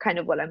that's kind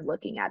of what I'm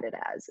looking at it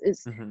as,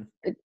 is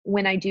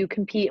when I do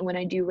compete and when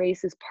I do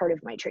race is part of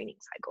my training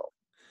cycle.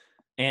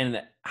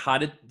 And how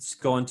did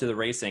go into the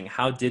racing?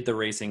 How did the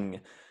racing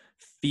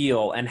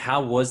feel, and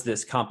how was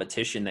this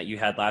competition that you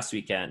had last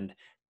weekend?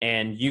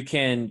 And you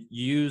can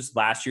use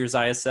last year's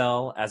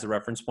ISL as a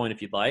reference point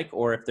if you'd like,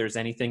 or if there's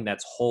anything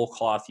that's whole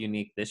cloth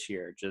unique this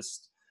year,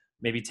 just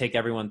maybe take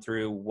everyone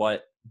through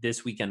what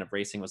this weekend of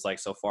racing was like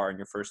so far and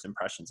your first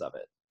impressions of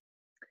it.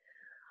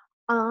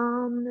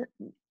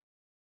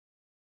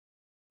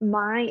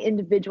 My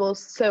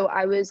individuals, so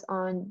I was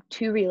on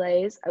 2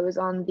 relays. I was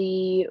on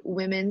the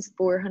women's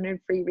 400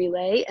 free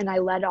relay, and I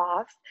led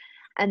off,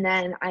 and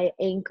then I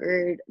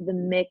anchored the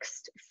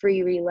mixed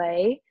free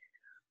relay.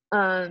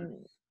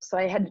 So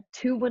I had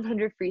 2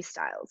 100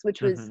 freestyles,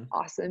 which was Mm-hmm.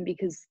 awesome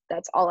because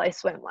that's all I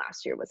swam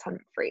last year was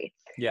 100 free.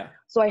 Yeah.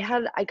 So I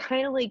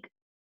kind of like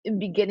am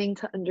beginning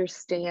to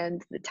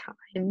understand the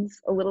times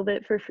a little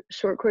bit for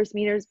short course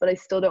meters, but I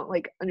still don't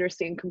like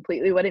understand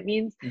completely what it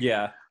means.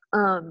 Yeah.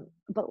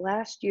 But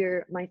last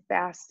year my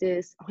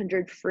fastest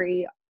 100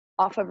 free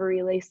off of a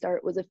relay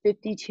start was a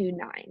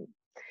 52.9.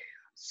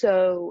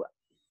 So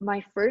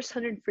my first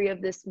 100 free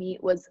of this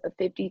meet was a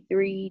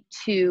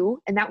 53.2,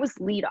 and that was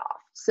lead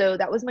off. So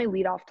that was my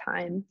lead off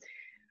time.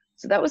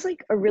 So that was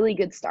like a really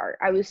good start.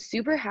 I was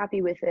super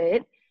happy with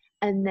it.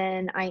 And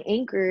then I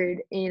anchored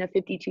in a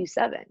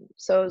 52.7.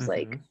 So I was Mm-hmm.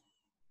 like,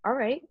 all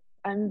right,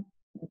 I'm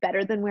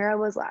better than where I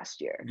was last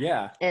year.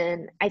 Yeah.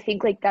 And I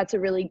think like that's a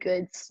really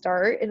good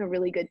start and a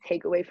really good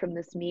takeaway from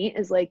this meet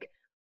is like,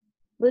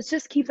 let's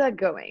just keep that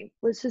going.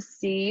 Let's just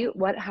see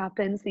what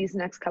happens these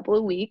next couple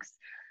of weeks.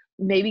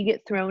 Maybe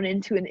get thrown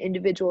into an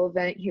individual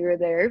event here or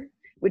there,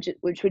 which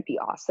would be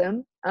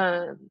awesome.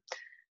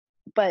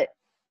 But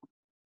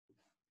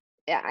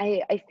yeah,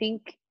 I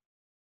think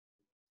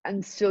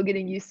I'm still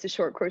getting used to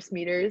short course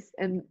meters,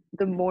 and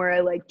the more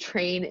I like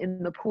train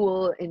in the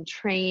pool and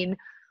train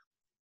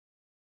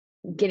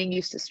getting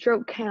used to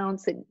stroke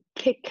counts and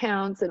kick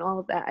counts and all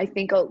of that, I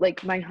think I'll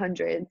like my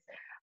hundreds.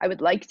 I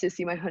would like to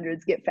see my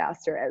hundreds get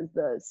faster as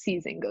the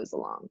season goes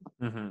along.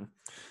 Mm-hmm.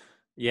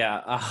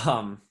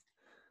 Yeah.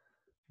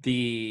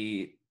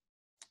 The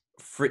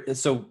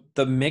so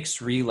the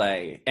mixed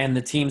relay and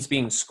the teams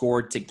being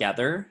scored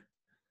together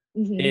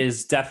Mm-hmm.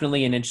 is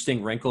definitely an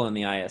interesting wrinkle in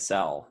the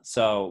ISL.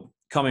 So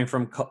coming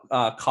from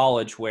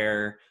college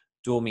where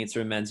dual meets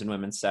are men's and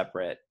women's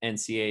separate,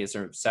 NCAAs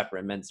are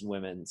separate, men's and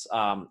women's.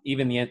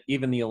 Even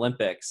the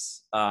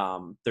Olympics,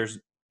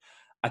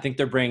 I think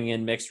they're bringing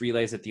in mixed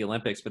relays at the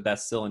Olympics, but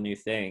that's still a new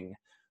thing.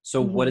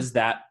 So what Mm-hmm. is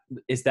that?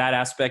 Is that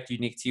aspect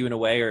unique to you in a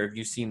way, or have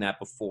you seen that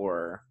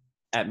before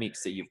at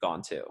meets that you've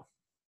gone to?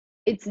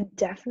 It's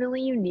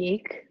definitely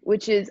unique,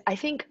 which is I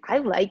think I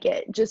like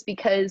it just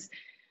because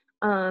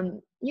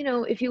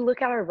if you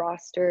look at our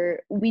roster,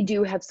 we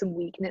do have some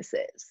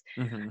weaknesses.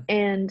 Mm-hmm.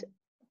 And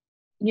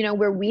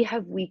where we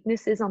have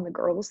weaknesses on the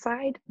girls'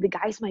 side, the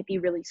guys might be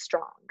really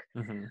strong.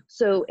 Mm-hmm.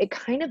 So it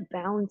kind of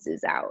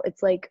balances out.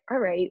 It's like, all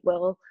right,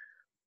 well,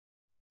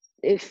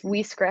 if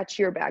we scratch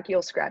your back,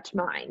 you'll scratch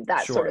mine,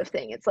 that sort Sure. of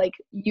thing. It's like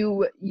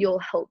you'll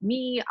help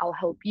me, I'll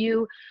help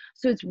you.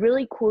 So it's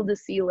really cool to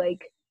see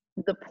like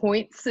the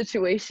point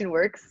situation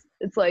works.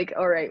 It's like,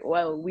 all right,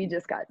 well, we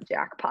just got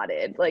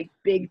jackpotted like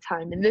big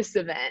time in this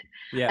event.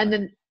 Yeah. And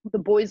then the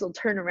boys will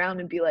turn around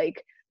and be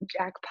like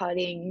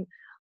jackpotting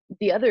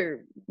the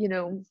other,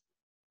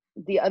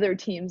 the other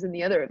teams in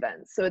the other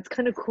events. So it's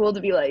kind of cool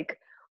to be like,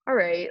 all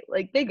right,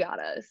 like they got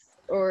us.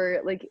 Or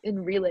like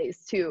in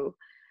relays too.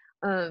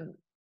 Um,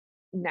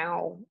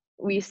 Now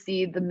we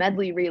see the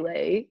medley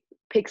relay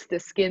picks the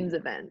skins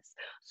events.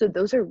 So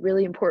those are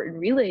really important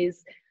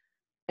relays.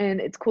 And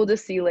it's cool to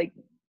see like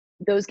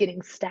those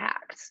getting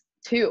stacked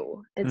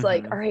too. It's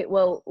like, Mm-hmm. all right,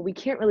 well, we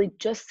can't really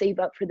just save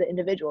up for the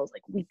individuals.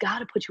 Like we got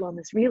to put you on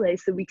this relay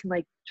so we can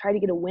like try to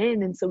get a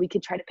win. And so we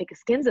could try to pick a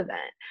skins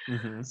event.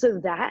 Mm-hmm. So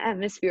that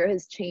atmosphere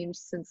has changed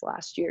since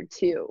last year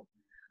too.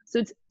 So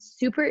it's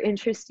super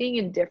interesting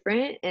and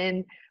different.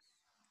 And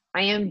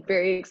I am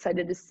very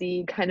excited to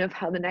see kind of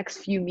how the next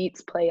few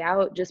meets play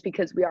out just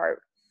because we are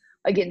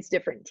against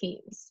different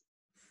teams.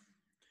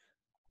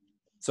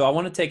 So I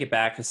want to take it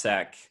back a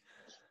sec.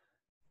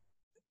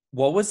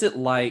 What was it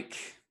like?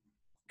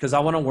 Because I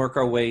want to work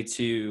our way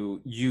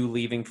to you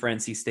leaving for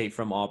NC State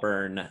from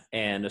Auburn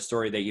and a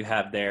story that you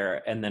have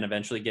there, and then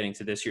eventually getting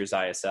to this year's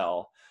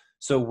ISL.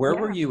 So where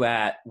were Yeah. you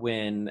at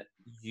when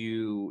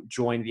you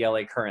joined the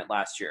LA Current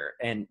last year?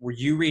 And were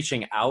you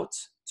reaching out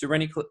to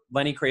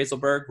Lenny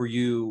Kraselberg?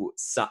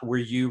 Were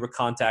you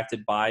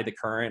contacted by the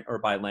Current or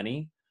by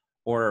Lenny?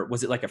 Or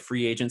was it like a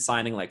free agent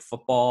signing like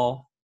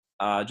football?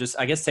 Just,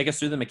 I guess, take us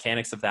through the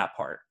mechanics of that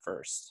part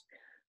first.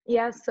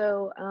 Yeah,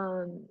 so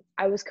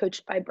I was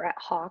coached by Brett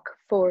Hawk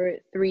for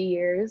 3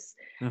 years,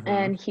 Mm-hmm.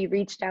 and he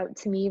reached out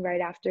to me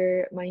right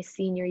after my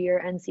senior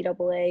year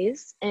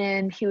NCAAs,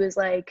 and he was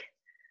like,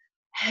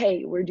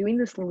 hey, we're doing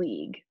this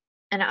league.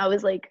 And I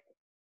was like,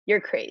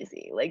 you're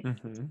crazy. Like,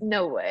 Mm-hmm.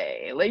 no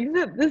way. Like,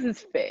 no, this is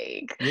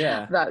fake.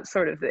 Yeah. That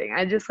sort of thing.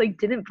 I just like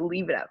didn't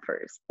believe it at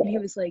first. And he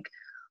was like,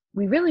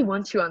 we really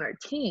want you on our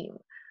team.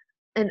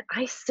 And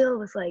I still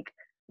was like,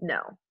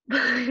 no.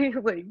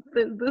 Like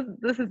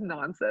this is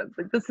nonsense.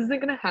 Like this isn't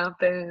gonna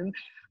happen.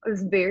 I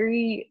was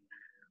very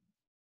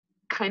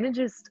kind of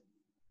just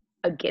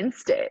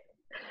against it.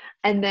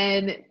 And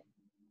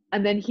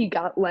then he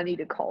got Lenny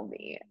to call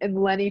me,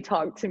 and Lenny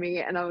talked to me,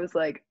 and I was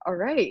like, all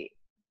right,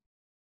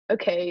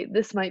 okay,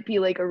 this might be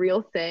like a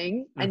real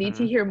thing. I need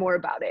to Mm-hmm. hear more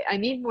about it. I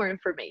need more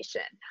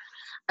information.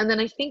 And then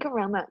I think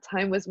around that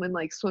time was when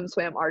like Swim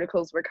Swam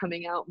articles were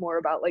coming out more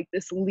about like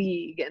this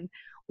league and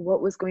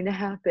what was going to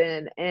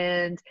happen.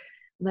 And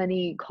then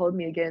he called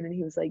me again and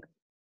he was like,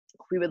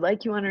 we would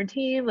like you on our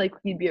team. Like,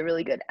 you'd be a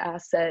really good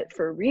asset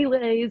for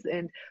relays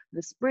and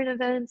the sprint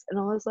events. And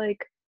I was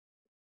like,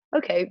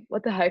 okay,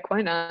 what the heck?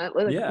 Why not?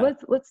 Yeah.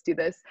 Let's do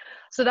this.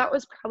 So that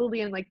was probably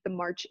in like the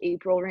March,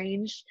 April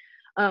range,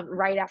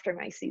 right after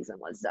my season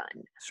was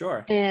done.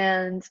 Sure.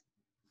 And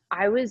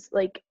I was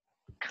like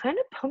kind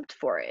of pumped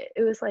for it.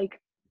 It was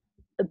like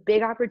a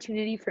big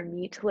opportunity for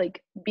me to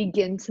like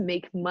begin to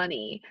make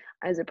money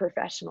as a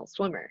professional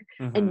swimmer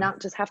and Mm-hmm.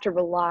 not just have to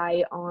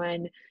rely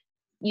on,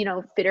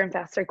 fitter and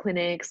faster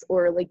clinics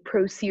or like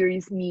pro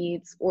series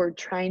meets or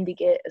trying to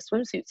get a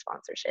swimsuit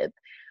sponsorship.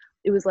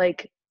 It was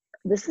like,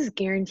 this is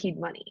guaranteed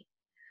money.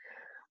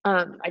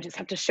 I just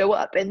have to show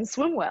up and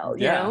swim well,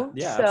 Yeah.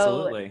 Yeah, So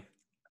absolutely.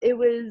 it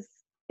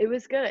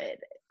was good.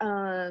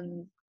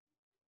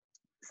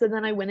 So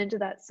then I went into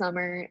that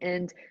summer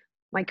and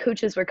my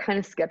coaches were kind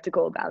of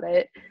skeptical about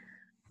it.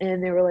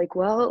 And they were like,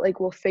 well, like,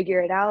 we'll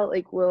figure it out.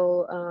 Like,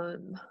 we'll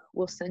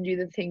send you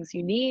the things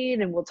you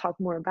need and we'll talk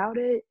more about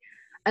it.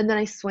 And then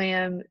I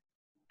swam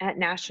at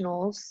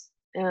nationals.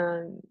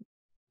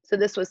 So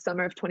this was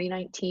summer of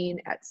 2019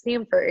 at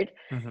Stanford.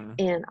 Mm-hmm.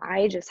 And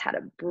I just had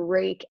a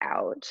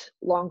breakout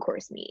long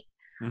course meet.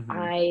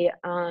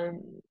 Mm-hmm.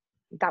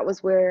 That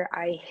was where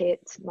I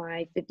hit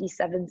my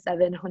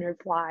 57.700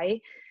 fly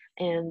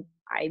and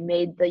I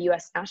made the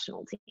US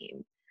national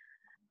team.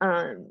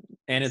 And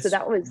So it's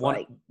that was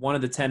like, one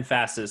of the 10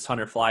 fastest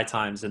 100 fly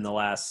times in the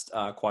last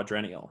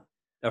quadrennial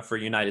for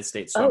United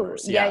States oh,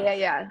 swimmers. yeah, Yeah. yeah,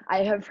 yeah. I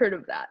have heard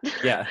of that.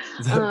 Yeah.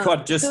 So,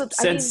 Just I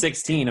since mean,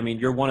 16, I mean,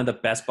 you're one of the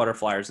best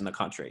butterflyers in the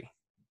country.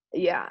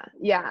 yeah,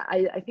 yeah,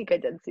 I think I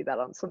did see that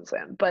on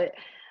SwimSwam, but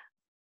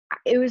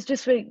it was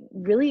just like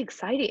really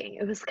exciting.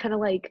 It was kind of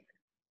like,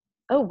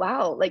 oh,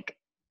 wow, like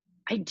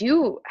I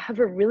do have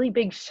a really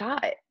big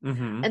shot.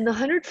 Mm-hmm. And the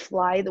 100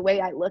 fly, the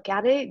way I look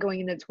at it going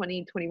into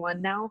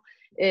 2021 now,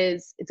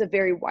 is it's a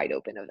very wide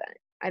open event.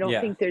 I don't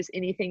Yeah. think there's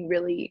anything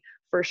really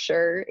for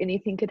sure.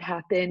 Anything could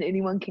happen.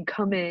 Anyone could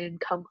come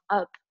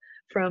up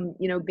from,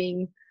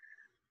 being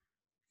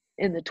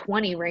in the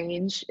 20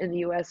 range in the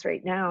US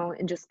right now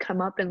and just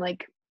come up and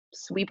like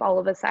sweep all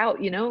of us out,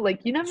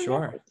 like you never know.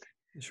 Sure.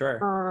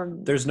 Sure.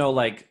 Um, There's no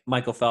like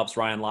Michael Phelps,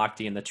 Ryan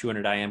Lochte in the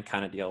 200 IM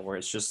kind of deal where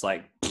it's just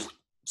like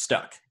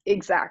stuck.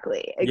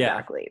 exactly, Yeah.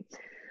 exactly.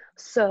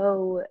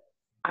 So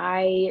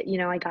I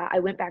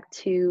went back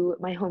to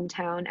my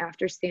hometown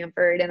after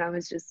Stanford and I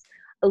was just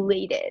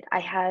elated. I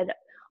had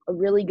a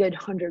really good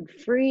 100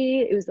 free.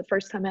 It was the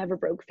first time I ever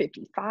broke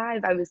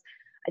 55.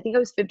 I think I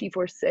was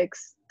 54.6.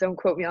 Don't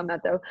quote me on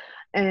that though.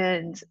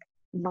 And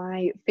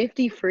my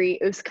 50 free,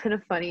 it was kind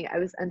of funny. I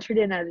was entered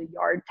in at a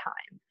yard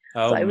time. So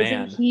Oh I was in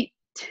man. heat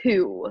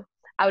 2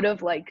 out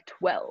of like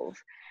 12.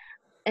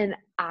 And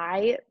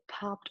I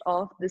popped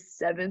off the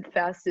 7th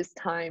fastest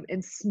time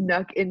and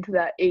snuck into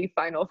that A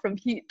final from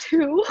heat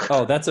 2.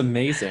 Oh, that's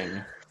amazing.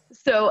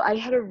 So I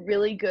had a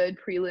really good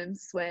prelim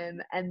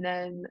swim and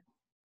then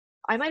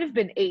I might have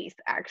been 8th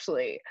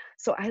actually.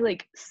 So I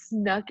like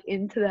snuck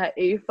into that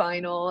A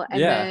final and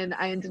Yeah. then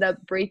I ended up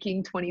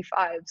breaking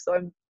 25. So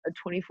I'm a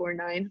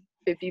 24.9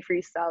 50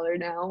 freestyler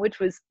now, which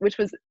was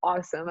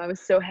awesome. I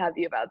was so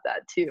happy about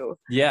that too.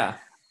 Yeah.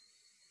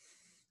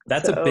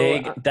 So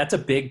That's a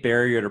big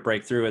barrier to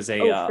break through as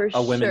oh, for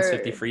a women's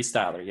 50 sure.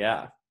 freestyler.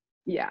 Yeah.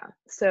 Yeah.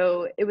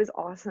 So it was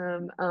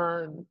awesome.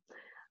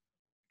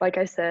 Like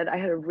I said, I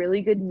had a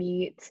really good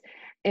meet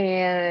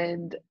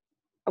and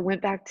I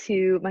went back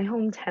to my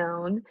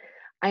hometown.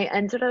 I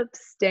ended up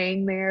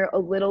staying there a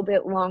little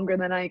bit longer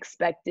than I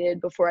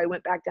expected before I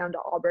went back down to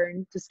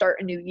Auburn to start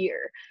a new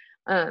year.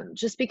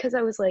 Just because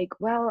I was like,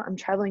 well, I'm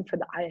traveling for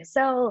the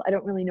ISL. I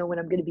don't really know when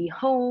I'm going to be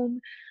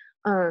home.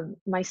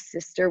 My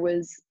sister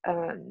was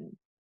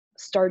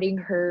starting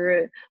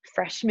her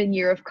freshman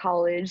year of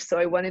college, so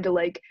I wanted to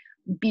like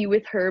be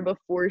with her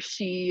before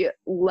she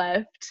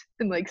left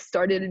and like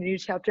started a new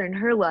chapter in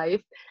her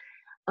life.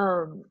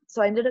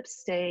 So I ended up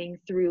staying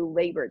through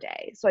Labor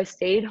Day. So I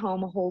stayed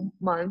home a whole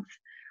month.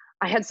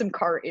 I had some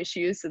car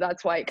issues, so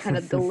that's why it kind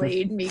of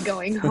delayed me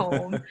going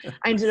home.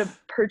 I ended up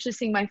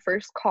purchasing my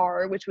first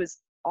car, which was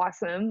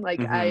awesome. Like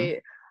Mm-hmm.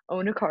 I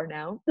own a car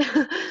now.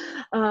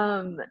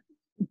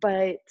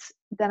 But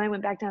then I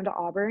went back down to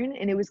Auburn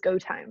and it was go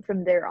time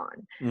from there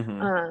on.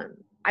 Mm-hmm.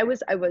 I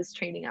was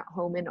training at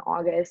home in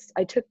August.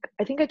 I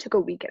think I took a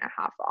week and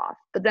a half off,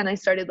 but then I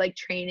started like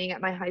training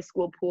at my high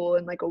school pool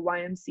and like a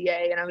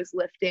YMCA and I was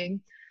lifting.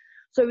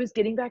 So I was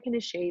getting back into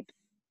shape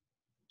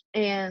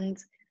and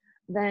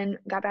then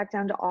got back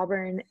down to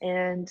Auburn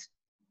and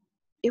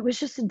it was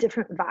just a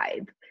different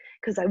vibe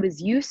because I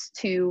was used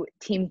to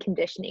team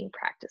conditioning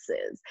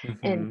practices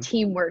and Mm-hmm.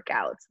 team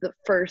workouts the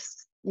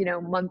first,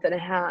 month and a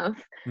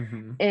half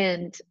Mm-hmm.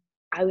 and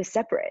I was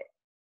separate.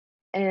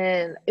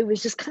 And it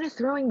was just kind of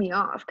throwing me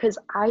off because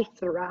I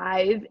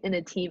thrive in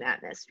a team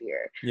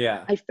atmosphere.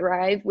 Yeah. I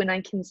thrive when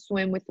I can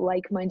swim with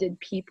like-minded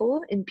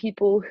people and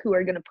people who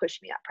are going to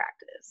push me at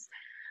practice.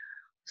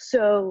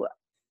 So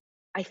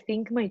I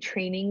think my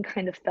training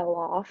kind of fell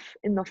off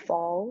in the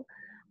fall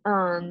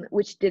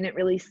which didn't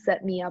really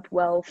set me up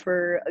well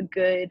for a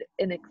good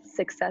and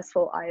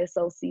successful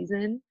ISL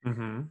season.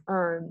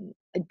 Mm-hmm.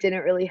 I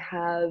didn't really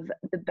have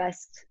the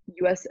best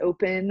US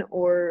Open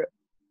or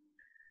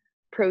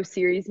Pro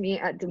Series meet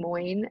at Des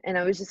Moines, and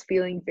I was just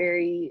feeling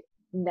very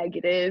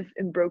negative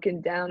and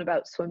broken down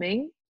about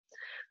swimming.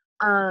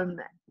 And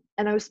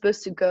I was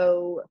supposed to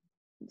go,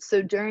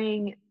 so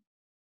during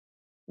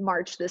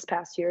March this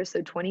past year,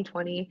 so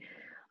 2020,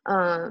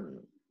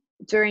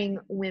 during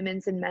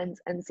women's and men's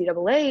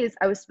NCAAs,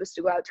 I was supposed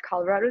to go out to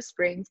Colorado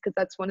Springs because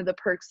that's one of the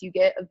perks you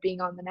get of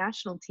being on the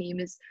national team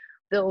is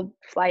they'll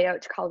fly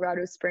out to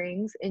Colorado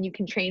Springs and you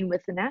can train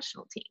with the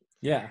national team.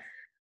 Yeah.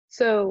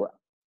 So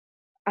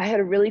I had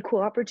a really cool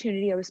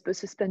opportunity. I was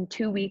supposed to spend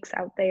 2 weeks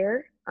out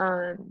there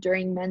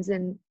during men's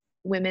and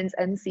women's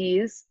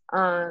NCs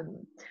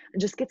and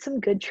just get some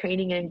good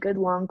training and good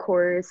long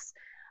course,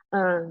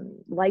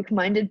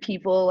 like-minded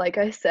people, like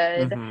I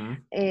said, Mm-hmm.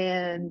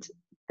 and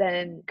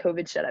then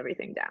COVID shut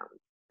everything down.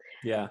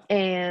 Yeah.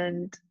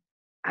 And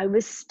I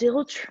was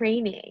still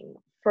training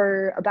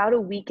for about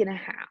a week and a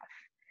half.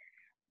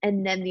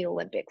 And then the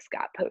Olympics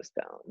got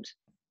postponed.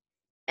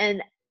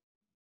 And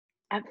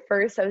at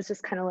first I was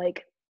just kind of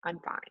like, I'm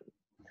fine.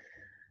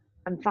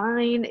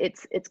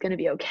 It's going to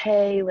be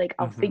okay. Like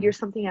I'll figure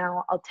something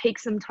out. I'll take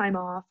some time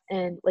off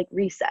and like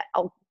reset.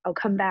 I'll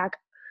come back.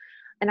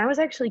 And I was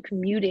actually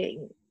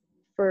commuting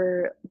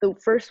for the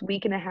first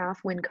week and a half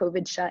when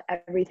COVID shut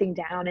everything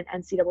down and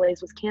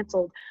NCAAs was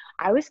canceled.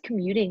 I was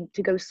commuting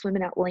to go swim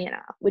in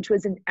Atlanta, which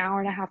was an hour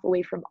and a half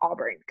away from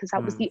Auburn because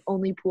that was the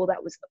only pool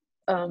that was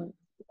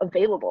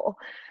available.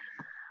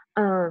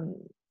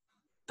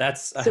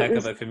 That's a heck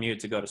of a commute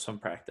to go to swim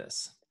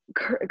practice.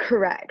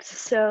 Correct.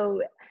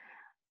 So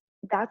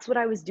that's what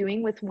I was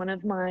doing with one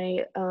of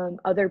my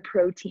other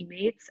pro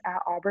teammates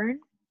at Auburn.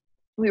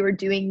 We were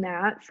doing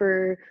that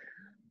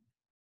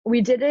we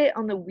did it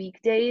on the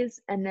weekdays,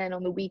 and then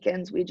on the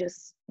weekends we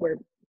just were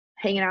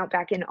hanging out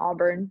back in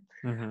Auburn.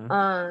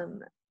 Mm-hmm.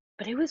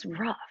 But it was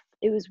rough.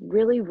 It was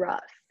really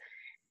rough.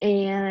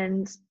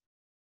 And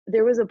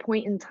there was a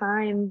point in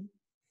time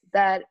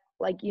that,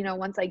 like, you know,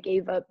 once I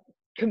gave up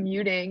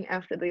commuting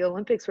after the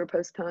Olympics were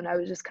postponed, I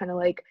was just kind of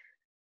like,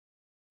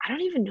 I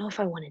don't even know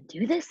if I want to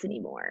do this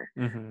anymore.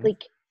 Mm-hmm.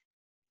 Like,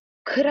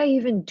 could I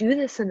even do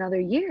this another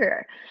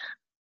year?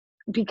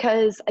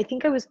 Because I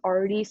think I was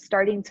already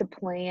starting to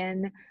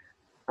plan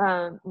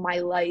my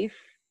life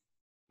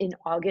in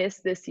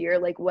August this year,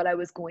 like what I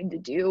was going to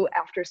do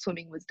after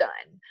swimming was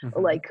done,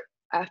 or like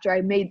after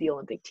I made the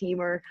Olympic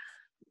team, or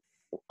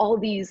all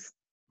these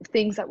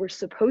things that were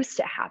supposed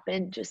to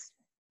happen just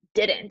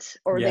didn't,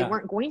 or they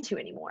weren't going to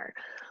anymore.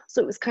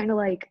 So it was kind of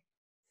like,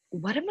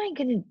 what am I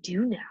going to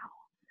do now?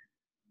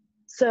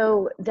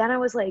 So then I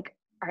was like,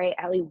 all right,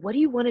 Allie, what do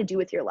you want to do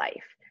with your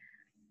life?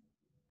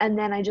 And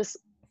then I just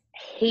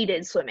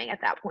hated swimming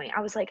at that point.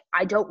 I was like,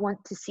 I don't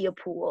want to see a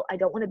pool. I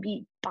don't want to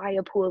be by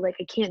a pool. Like,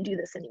 I can't do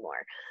this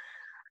anymore.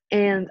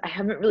 And I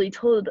haven't really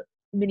told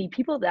many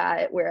people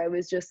that, where I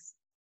was just,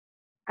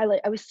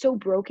 I was so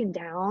broken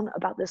down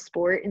about the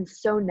sport and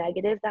so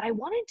negative that I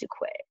wanted to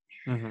quit.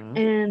 Mm-hmm.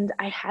 And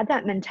I had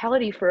that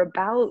mentality for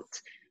about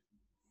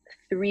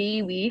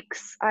 3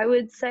 weeks, I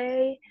would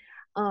say.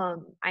 I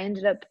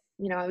ended up,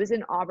 you know, I was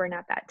in Auburn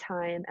at that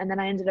time, and then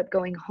I ended up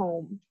going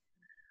home.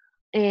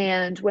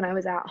 And when I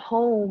was at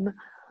home,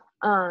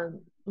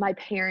 my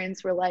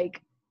parents were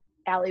like,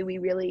 Allie, we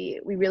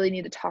really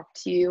need to talk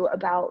to you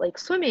about like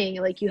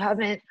swimming. Like, you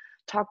haven't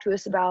talked to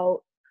us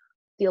about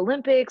the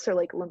Olympics or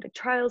like Olympic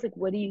trials. Like,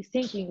 what are you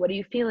thinking? What are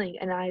you feeling?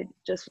 And I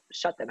just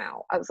shut them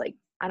out. I was like,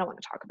 I don't want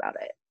to talk about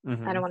it.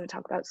 Mm-hmm. I don't want to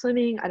talk about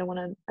swimming. I don't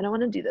want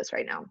to do this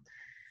right now.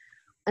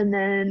 And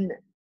then,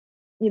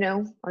 you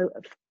know, a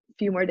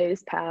few more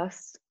days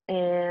passed,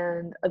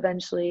 and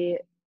eventually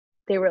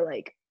they were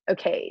like,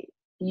 okay,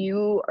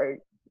 you are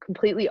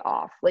completely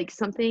off. Like,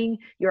 something,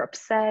 you're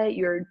upset,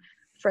 you're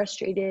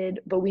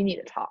frustrated, but we need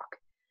to talk.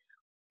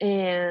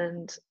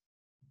 And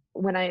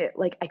when I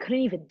couldn't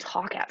even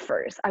talk at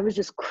first. I was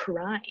just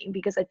crying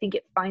because I think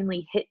it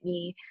finally hit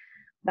me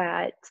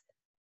that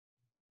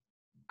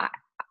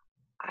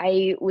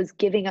I was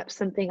giving up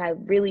something I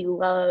really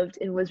loved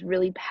and was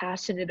really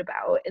passionate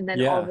about, and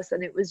then all of a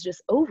sudden it was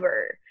just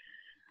over.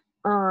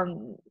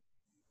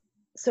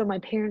 So my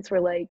parents were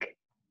like,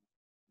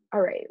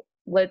 all right,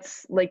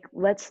 let's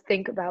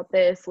think about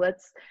this.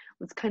 Let's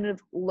kind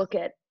of look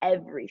at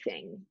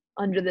everything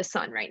under the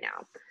sun right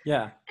now.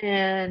 Yeah.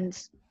 And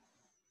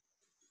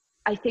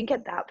I think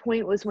at that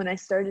point was when I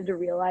started to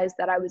realize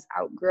that I was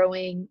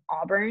outgrowing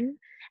Auburn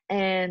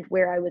and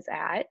where I was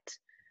at.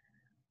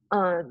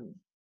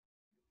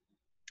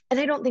 And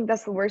I don't think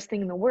that's the worst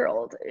thing in the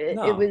world.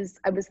 I was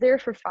there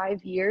for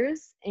 5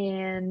 years,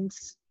 and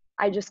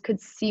I just could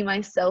see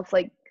myself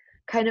like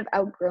kind of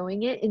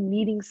outgrowing it and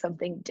needing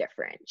something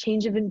different.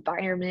 Change of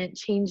environment,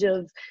 change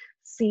of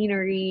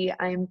scenery.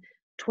 I'm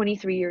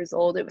 23 years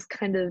old. It was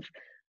kind of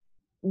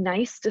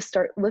nice to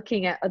start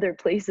looking at other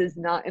places,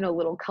 not in a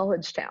little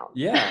college town.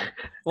 Yeah.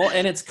 Well,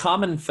 and it's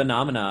common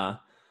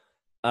phenomena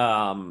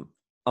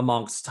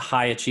amongst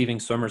high achieving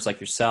swimmers like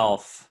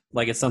yourself.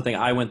 Like it's something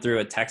I went through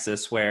at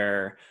Texas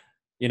where,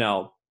 you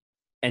know,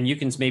 and you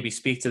can maybe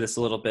speak to this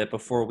a little bit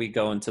before we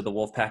go into the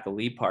Wolfpack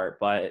Elite part,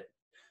 but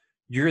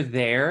you're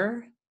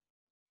there.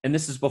 And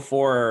this is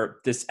before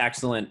this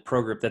excellent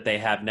pro group that they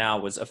have now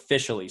was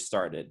officially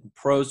started.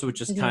 Pros would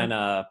just Mhm. kind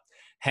of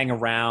hang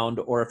around,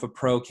 or if a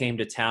pro came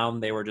to town,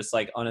 they were just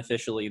like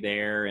unofficially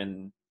there,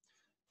 and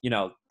you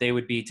know, they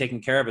would be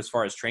taken care of as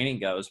far as training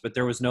goes, but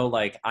there was no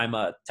like, I'm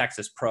a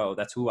Texas pro,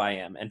 that's who I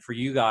am. And for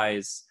you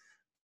guys,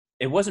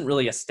 it wasn't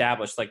really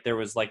established. Like there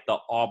was like the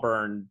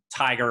Auburn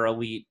Tiger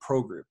Elite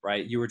pro group,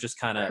 right? You were just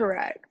kind of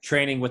Correct.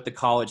 training with the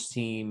college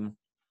team.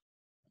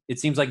 It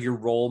seems like your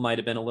role might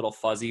have been a little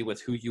fuzzy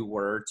with who you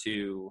were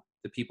to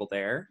the people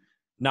there.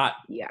 Not,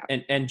 Yeah.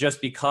 and just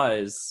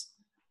because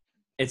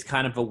it's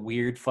kind of a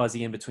weird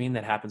fuzzy in between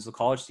that happens with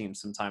college teams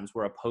sometimes,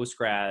 where a post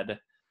grad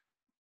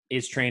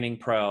is training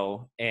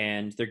pro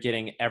and they're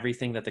getting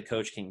everything that the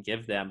coach can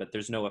give them, but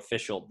there's no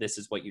official, this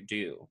is what you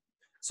do.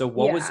 So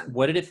Yeah.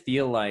 what did it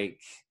feel like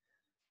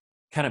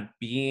kind of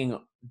being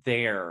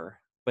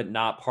there, but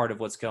not part of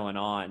what's going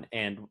on,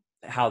 and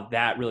how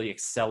that really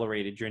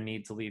accelerated your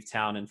need to leave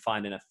town and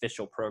find an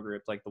official pro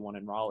group like the one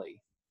in Raleigh?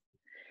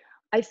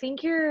 I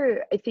think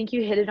you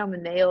hit it on the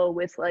nail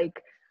with like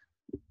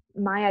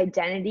my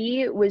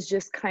identity was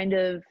just kind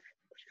of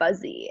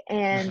fuzzy,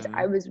 and Mm-hmm.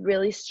 I was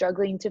really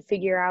struggling to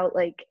figure out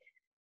like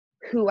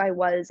who I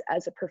was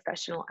as a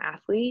professional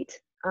athlete,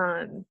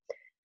 and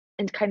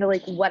kind of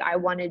like what I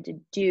wanted to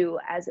do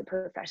as a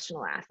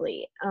professional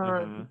athlete,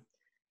 Mm-hmm.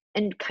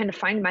 and kind of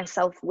find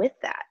myself with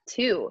that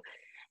too.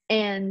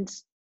 And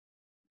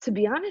to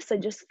be honest, I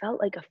just felt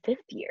like a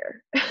fifth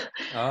year. And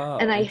Oh,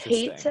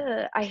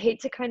 interesting. I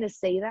hate to kind of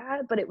say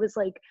that, but it was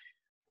like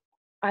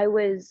I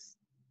was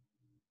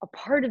a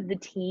part of the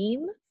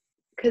team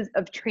because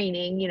of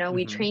training, you know,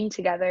 we Mm-hmm. trained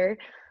together,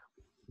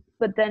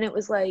 but then it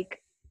was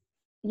like,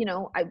 you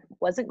know, I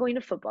wasn't going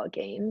to football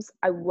games,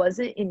 I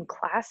wasn't in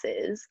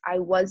classes, I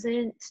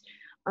wasn't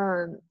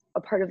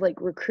a part of like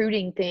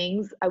recruiting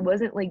things, I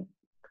wasn't like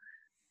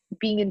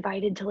being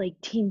invited to like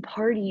team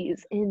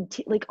parties and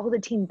like all the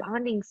team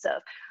bonding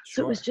stuff.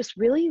 So it was Sure. just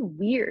really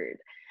weird.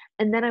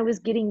 And then I was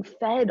getting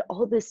fed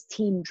all this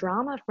team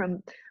drama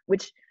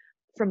which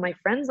from my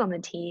friends on the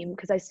team,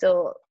 because I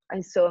still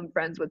am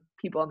friends with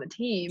people on the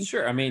team.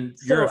 Sure. I mean,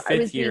 you're a So I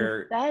was fifth being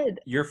year, fed.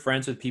 you're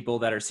friends with people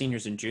that are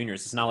seniors and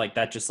juniors. It's not like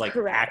that just like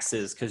Correct.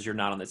 axes because you're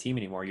not on the team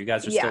anymore. You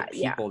guys are still Yeah,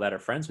 yeah, people that are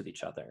friends with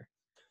each other.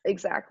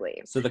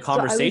 exactly. So the So I was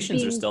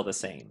conversations are being still the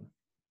same.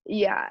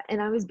 yeah,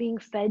 and I was being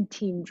fed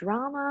team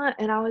drama,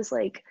 and I was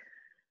like,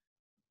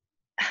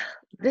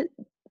 "Th-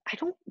 I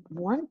don't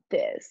want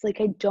this. Like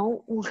I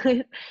don't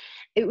want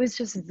it was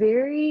just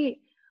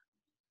very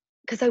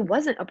because I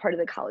wasn't a part of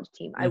the college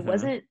team. I Mm-hmm.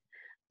 wasn't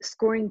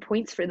scoring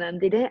points for them.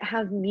 They didn't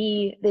have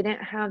me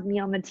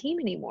on the team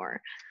anymore.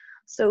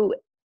 So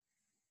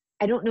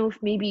I don't know if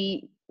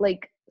maybe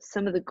like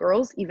some of the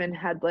girls even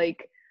had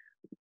like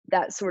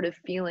that sort of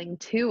feeling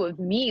too of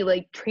me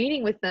like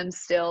training with them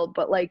still,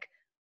 but like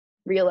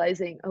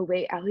realizing, oh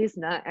wait, Allie's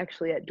not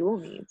actually at dual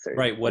meets or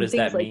Right. What and does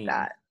things that like mean?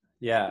 that.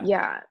 Yeah.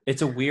 Yeah.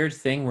 It's a weird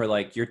thing where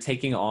like you're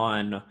taking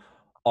on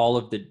all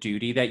of the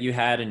duty that you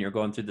had and you're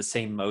going through the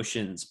same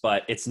motions,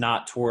 but it's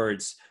not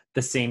towards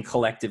the same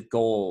collective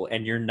goal,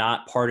 and you're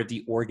not part of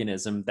the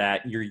organism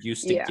that you're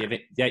used to Yeah. giving,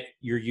 that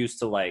you're used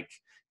to like,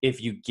 if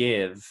you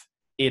give,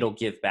 it'll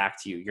give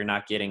back to you. You're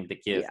not getting the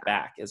give Yeah.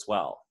 back as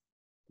well.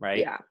 Right.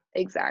 Yeah.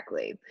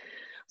 Exactly.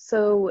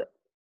 So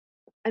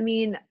I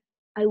mean,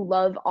 I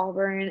love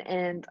Auburn,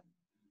 and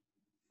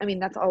I mean,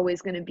 that's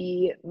always going to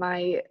be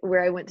my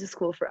where I went to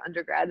school for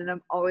undergrad, and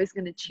I'm always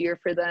going to cheer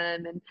for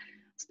them, and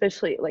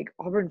especially like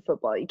Auburn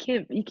football. You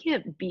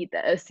can't beat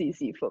the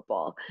SEC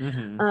football.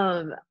 Mm-hmm.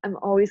 I'm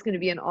always going to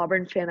be an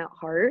Auburn fan at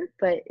heart,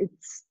 but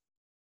it's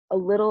a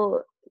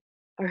little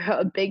or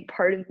a big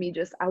part of me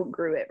just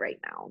outgrew it right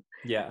now.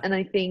 Yeah. And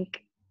I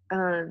think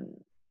um,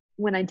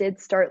 when I did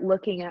start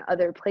looking at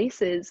other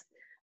places,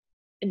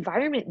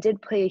 environment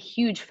did play a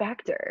huge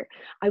factor.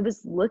 I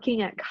was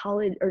looking at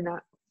college or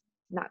not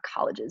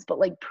colleges, but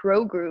like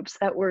pro groups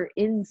that were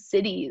in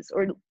cities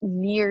or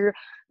near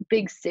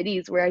big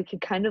cities where I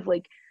could kind of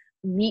like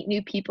meet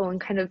new people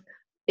and kind of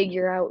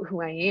figure out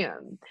who I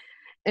am.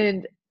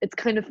 And it's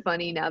kind of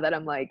funny now that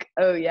I'm like,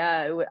 oh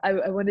yeah,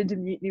 I wanted to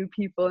meet new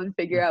people and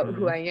figure out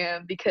who Mm-hmm. I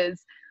am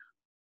because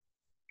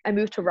I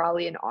moved to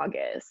Raleigh in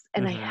August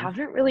and I Mm-hmm.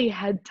 haven't really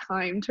had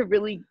time to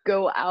really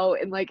go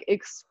out and like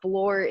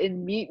explore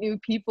and meet new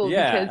people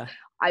because Yeah.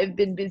 I've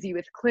been busy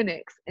with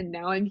clinics and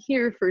now I'm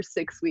here for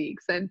 6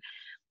 weeks and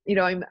you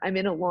know I'm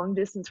in a long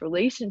distance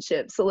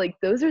relationship. So like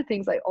those are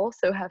things I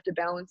also have to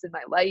balance in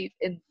my life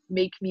and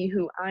make me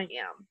who I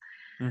am.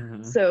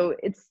 Mm-hmm. So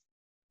it's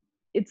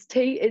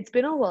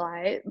been a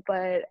lot,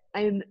 but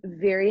I'm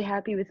very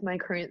happy with my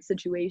current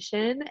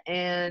situation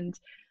and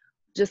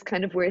just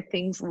kind of where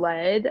things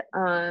led.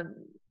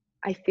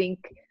 I think,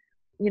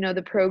 you know,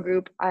 the pro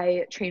group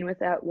I train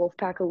with at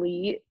Wolfpack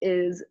Elite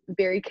is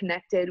very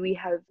connected.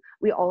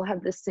 We all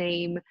have the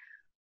same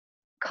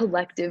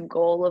collective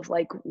goal of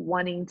like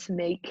wanting to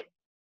make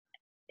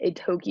a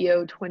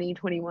Tokyo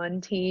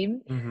 2021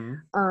 team.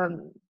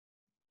 Mm-hmm.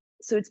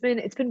 So it's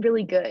been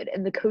really good,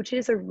 and the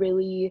coaches are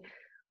really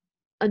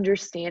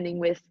understanding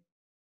with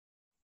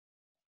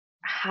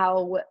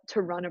how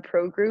to run a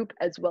pro group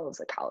as well as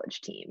a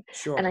college team.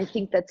 Sure. And I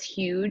think that's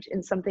huge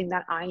and something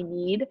that I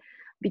need,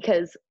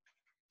 because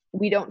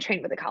we don't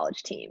train with a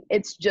college team.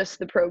 It's just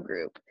the pro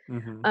group,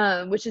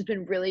 which has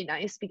been really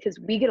nice because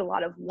we get a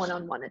lot of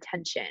one-on-one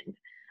attention.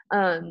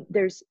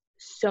 There's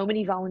so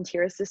many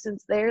volunteer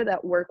assistants there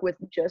that work with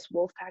just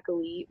Wolfpack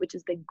Elite, which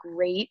has been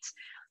great,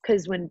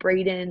 because when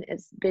Braden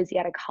is busy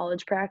at a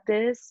college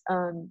practice,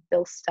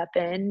 they'll step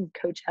in,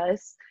 coach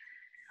us.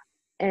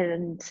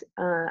 And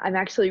I'm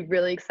actually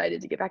really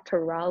excited to get back to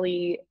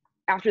Raleigh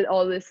after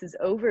all this is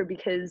over,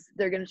 because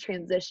they're going to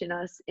transition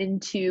us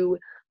into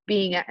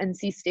being at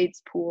NC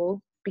State's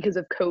pool. Because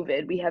of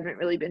COVID, we haven't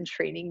really been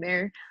training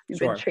there. We've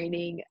been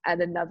training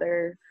at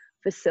another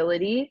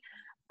facility.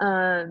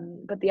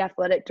 But the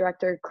athletic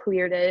director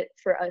cleared it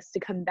for us to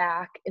come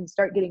back and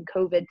start getting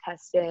COVID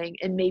testing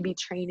and maybe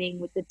training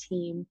with the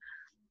team,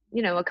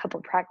 you know, a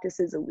couple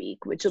practices a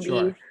week, which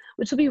will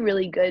be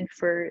really good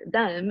for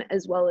them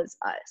as well as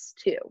us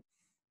too.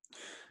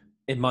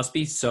 It must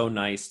be so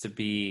nice to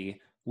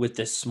be with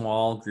this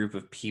small group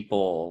of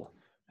people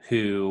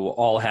who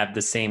all have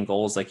the same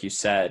goals, like you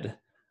said.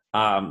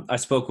 I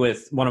spoke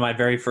with one of my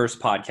very first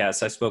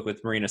podcasts. I spoke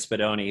with Marina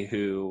Spadoni,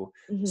 who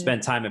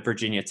spent time at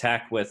Virginia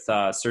Tech with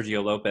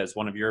Sergio Lopez,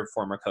 one of your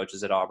former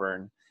coaches at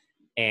Auburn.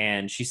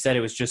 And she said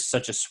it was just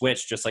such a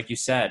switch, just like you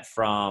said,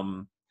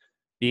 from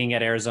being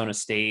at Arizona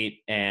State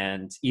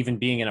and even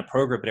being in a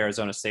pro group at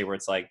Arizona State, where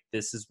it's like,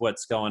 this is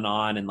what's going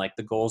on. And like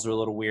the goals are a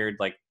little weird.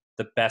 Like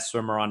the best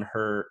swimmer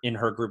in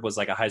her group was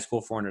like a high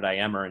school 400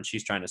 IMer, and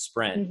she's trying to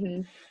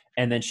sprint.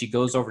 And then she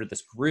goes over to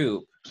this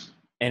group,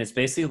 and it's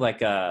basically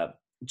like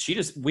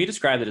we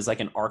described it as like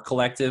an art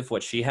collective,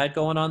 what she had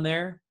going on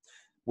there,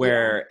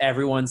 where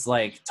everyone's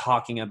like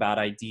talking about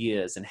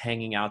ideas and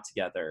hanging out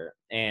together.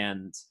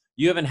 And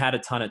you haven't had a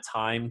ton of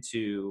time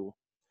to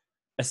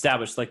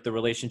establish like the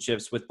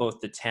relationships with both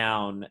the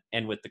town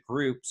and with the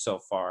group so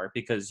far,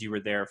 because you were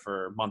there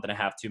for a month and a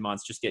half, 2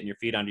 months, just getting your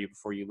feet under you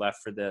before you left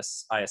for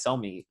this ISL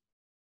meet.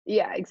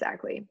 Yeah,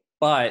 exactly.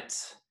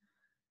 But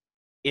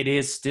it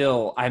is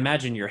still, I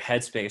imagine your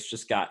headspace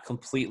just got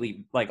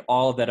completely, like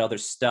all of that other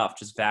stuff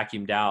just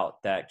vacuumed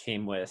out that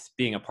came with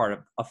being a part of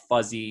a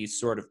fuzzy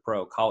sort of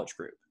pro college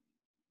group.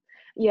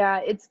 Yeah,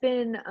 it's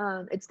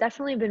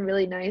definitely been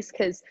really nice,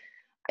 because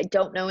I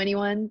don't know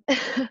anyone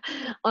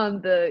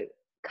on the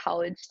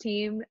college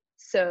team.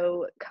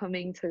 So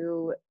coming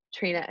to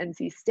train at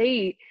NC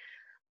State,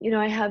 you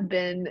know, I have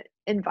been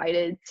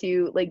invited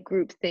to like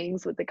group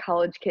things with the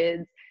college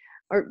kids,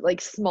 or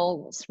like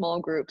small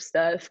group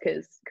stuff,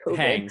 because COVID.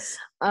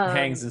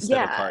 Hangs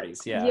instead of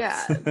parties.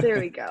 Yeah,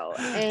 there we go.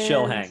 And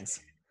chill hangs.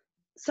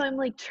 So I'm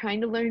like trying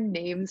to learn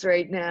names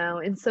right now,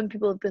 and some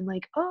people have been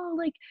like, oh,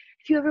 like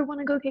if you ever want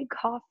to go get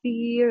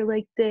coffee or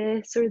like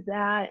this or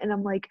that, and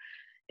I'm like,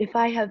 if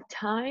I have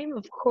time,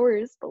 of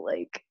course, but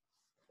like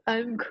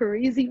I'm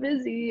crazy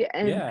busy.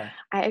 And I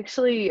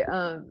actually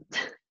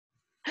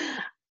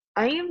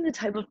I am the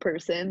type of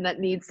person that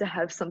needs to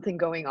have something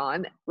going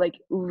on like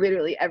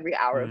literally every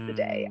hour of the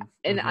day.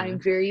 And I'm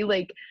very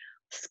like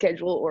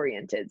schedule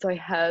oriented. So I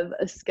have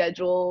a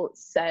schedule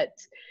set.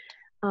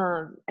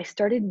 I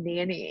started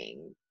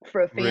nannying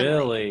for a family.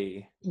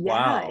 Really?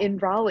 Yeah, in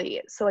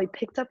Raleigh. So I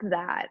picked up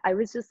that. I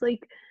was just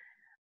like,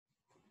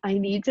 I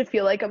need to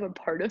feel like I'm a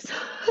part of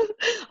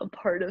a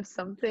part of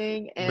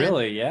something. And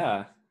really?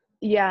 Yeah.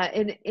 Yeah,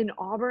 in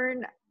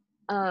Auburn,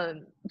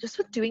 just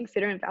with doing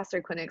fitter and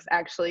faster clinics,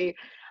 actually,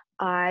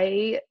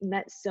 I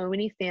met so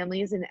many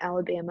families in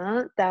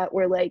Alabama that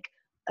were like,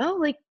 oh,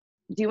 like,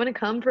 do you want to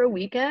come for a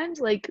weekend?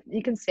 Like,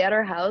 you can stay at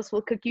our house,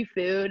 we'll cook you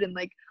food, and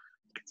like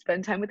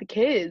spend time with the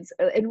kids.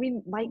 And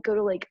we might go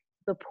to like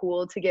the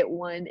pool to get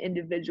one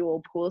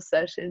individual pool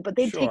session, but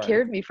they'd take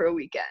care of me for a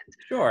weekend.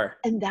 Sure.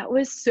 And that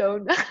was so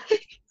nice.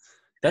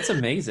 That's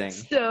amazing.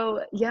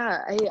 So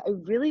yeah, I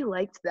really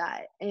liked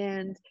that.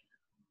 And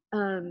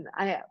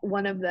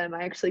one of them,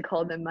 I actually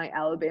called them my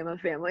Alabama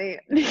family,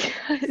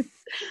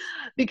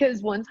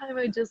 because one time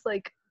I just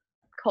like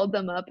called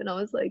them up and I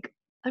was like,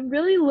 I'm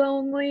really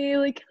lonely,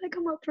 like can I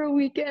come up for a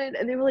weekend?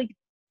 And they were like,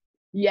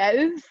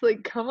 yes,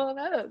 like come on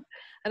up.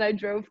 And I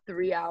drove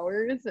 3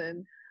 hours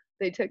and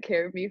they took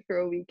care of me for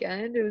a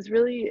weekend. It was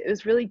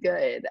really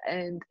good.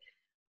 And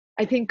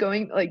I think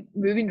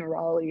moving to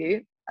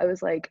Raleigh, I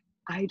was like,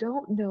 I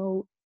don't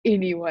know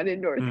anyone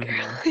in North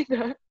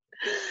Carolina.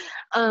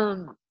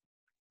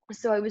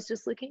 So I was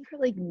just looking for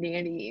like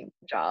nanny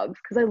jobs,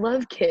 because I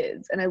love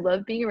kids and I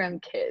love being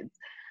around kids.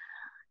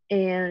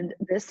 And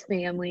this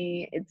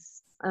family,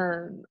 it's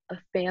a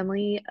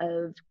family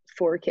of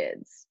 4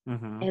 kids,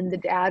 and the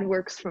dad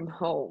works from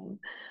home.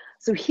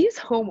 So he's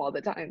home all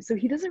the time. So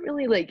he doesn't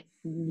really like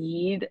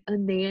need a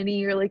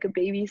nanny or like a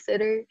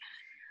babysitter,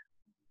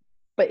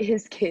 but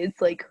his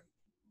kids like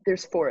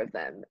there's 4 of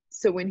them.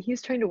 So when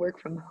he's trying to work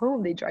from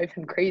home, they drive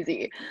him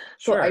crazy.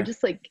 So I Sure.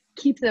 just like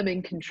keep them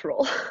in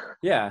control.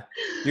 Yeah.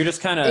 You're just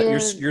kind of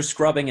And you're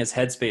scrubbing his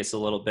headspace a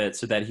little bit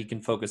so that he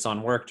can focus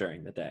on work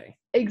during the day.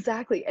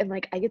 exactly. And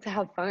like I get to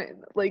have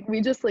fun. Like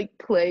we just like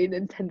play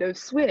Nintendo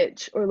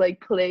Switch or like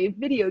play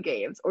video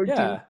games or do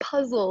Yeah.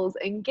 puzzles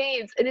and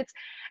games. And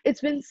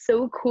it's been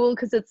so cool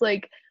because it's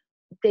like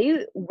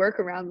they work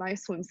around my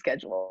swim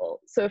schedule.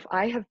 So if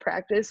I have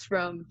practice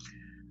from,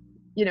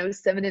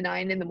 7 to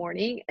 9 in the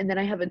morning, and then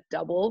I have a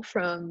double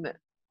from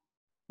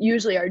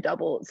usually our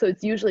double. So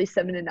it's usually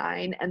 7 to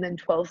 9 and then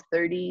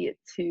 12:30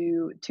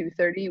 to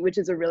 2:30, which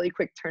is a really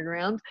quick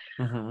turnaround.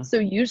 Hmm. So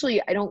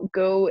usually I don't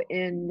go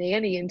in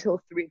nanny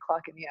until 3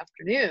 o'clock in the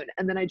afternoon,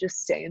 and then I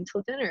just stay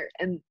until dinner.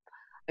 And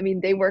I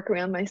mean, they work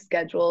around my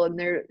schedule and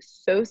they're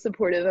so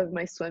supportive of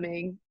my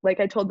swimming.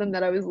 Like I told them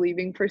that I was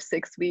leaving for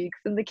 6 weeks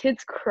and the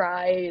kids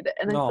cried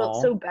and I felt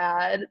No. so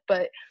bad,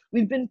 but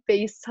we've been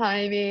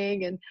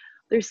FaceTiming and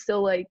they're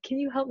still like, can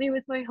you help me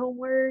with my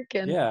homework?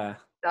 And Yeah.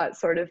 that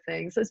sort of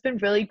thing. So it's been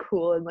really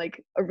cool and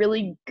like a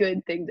really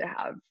good thing to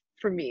have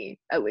for me,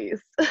 at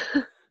least.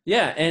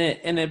 Yeah,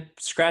 and it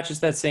scratches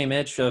that same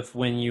itch of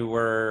when you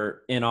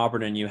were in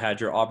Auburn and you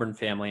had your Auburn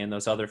family and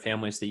those other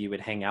families that you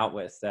would hang out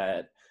with,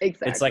 that it's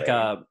like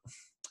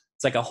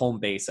Exactly. a home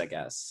base, I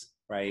guess,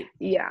 right?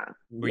 Yeah.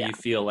 Where Yeah. you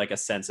feel like a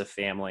sense of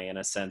family and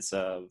a sense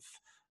of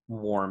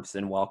warmth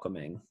and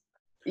welcoming.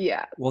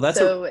 Yeah. Well,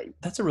 So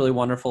that's a really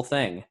wonderful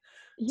thing.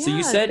 So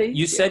yeah, thank you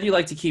you. said you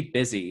like to keep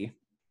busy.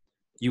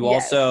 You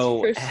Yes,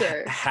 also for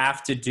sure.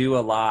 have to do a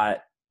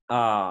lot.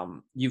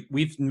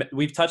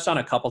 We've touched on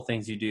a couple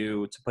things you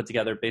do to put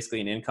together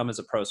basically an income as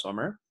a pro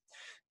swimmer.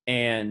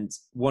 And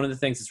one of the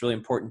things that's really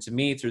important to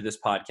me through this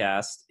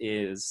podcast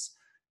is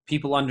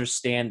people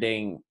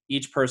understanding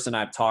each person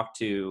I've talked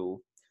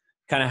to,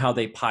 kind of how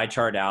they pie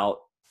chart out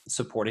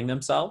supporting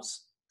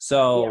themselves. Yeah.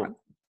 So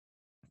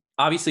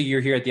obviously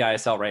you're here at the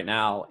ISL right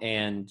now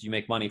and you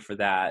make money for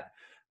that.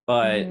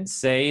 But Mhm.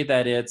 say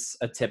that it's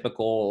a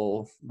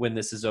typical, when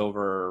this is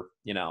over,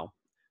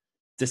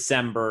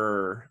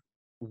 December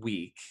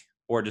week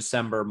or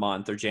December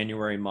month or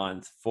January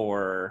month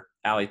for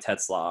Ali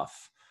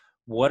Tetzloff.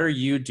 What are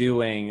you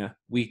doing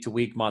week to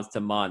week, month to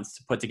month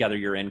to put together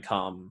your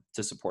income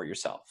to support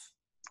yourself?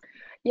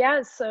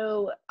 Yeah,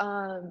 so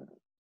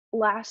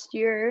last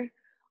year,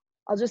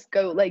 I'll just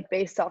go like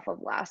based off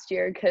of last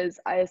year because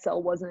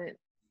ISL wasn't,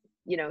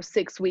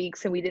 6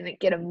 weeks and we didn't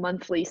get a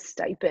monthly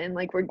stipend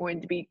like we're going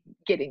to be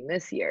getting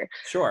this year.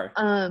 Sure.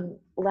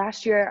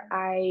 Last year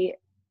I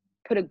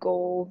put a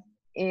goal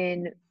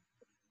in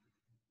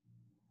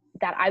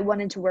that I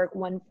wanted to work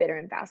one fitter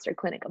and faster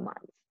clinic a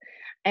month.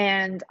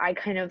 And I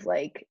kind of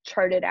like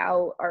charted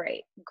out, all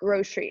right,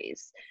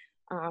 groceries,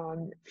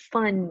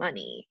 fun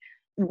money,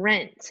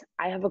 rent.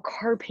 I have a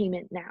car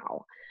payment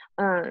now.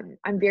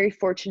 I'm very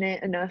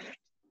fortunate enough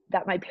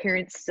that my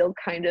parents still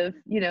kind of,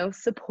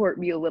 support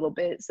me a little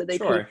bit. So they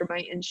pay Sure. for my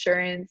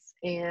insurance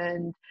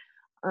and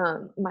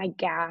my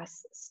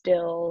gas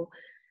still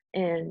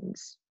and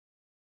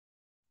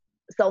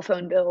cell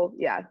phone bill.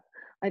 Yeah,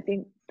 I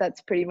think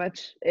that's pretty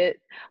much it.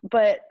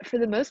 But for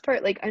the most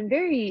part, like I'm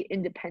very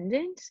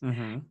independent.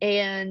 Mm-hmm.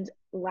 And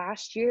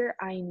last year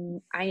I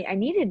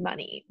needed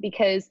money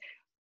because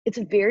it's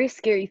a very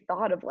scary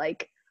thought of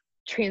like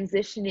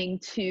transitioning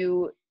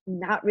to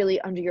not really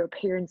under your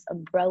parents'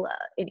 umbrella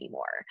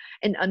anymore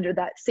and under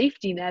that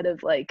safety net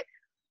of like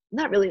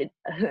not really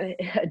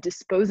a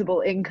disposable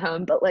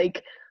income, but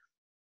like,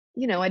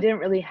 I didn't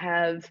really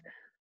have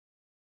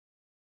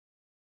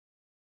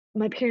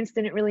my parents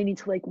didn't really need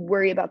to like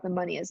worry about the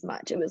money as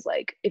much. It was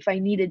like if I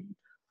needed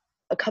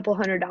a couple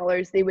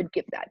 $100, they would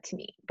give that to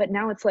me. But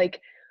now it's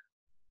like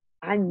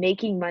I'm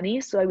making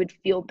money, so I would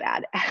feel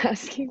bad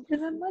asking for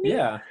the money.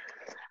 Yeah.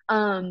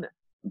 Um,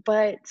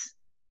 but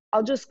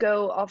I'll just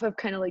go off of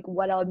kind of like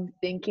what I'm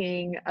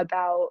thinking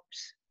about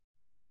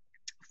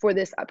for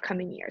this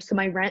upcoming year. So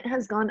my rent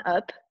has gone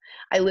up.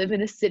 I live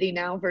in a city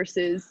now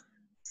versus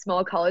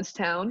small college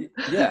town.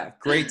 Yeah.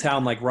 Great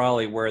town like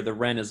Raleigh, where the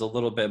rent is a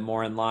little bit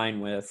more in line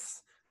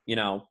with,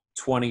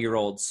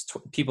 20-year-olds,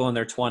 people in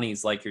their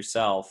 20s like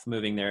yourself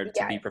moving there to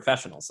Yeah. be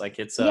professionals. Like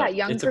it's Yeah, a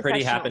young it's a pretty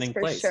professionals happening for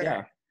place. Yeah.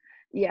 sure.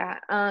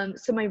 Yeah.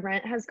 So my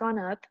rent has gone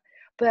up,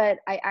 but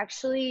I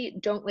actually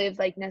don't live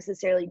like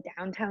necessarily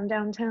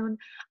downtown.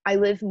 I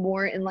live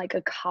more in like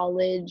a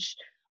college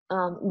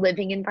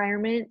living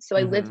environment. So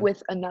I live Mm-hmm.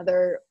 with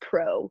another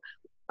pro,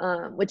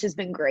 which has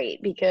been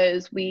great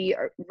because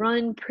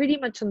run pretty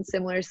much on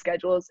similar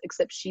schedules,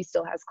 except she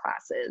still has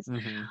classes.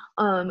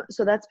 Mm-hmm.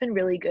 So that's been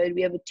really good.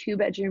 We have a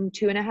 2-bedroom,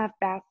 2.5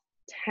 bath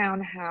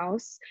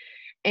townhouse,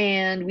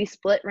 and we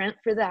split rent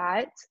for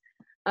that.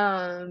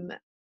 Um,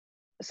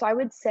 so I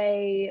would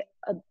say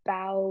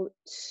about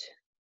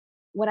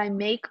what I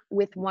make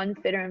with one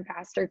fitter and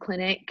faster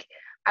clinic,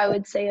 I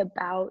would say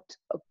about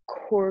a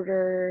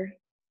quarter,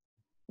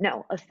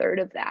 no, a third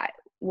of that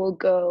will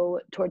go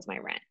towards my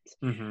rent.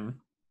 Mm-hmm.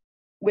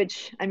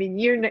 Which I mean,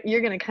 you're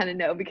gonna kind of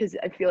know because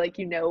I feel like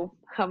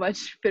how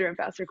much fitter and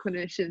faster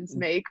clinicians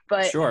make,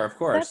 but Sure, of that's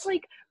course.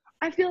 like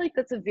I feel like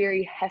that's a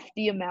very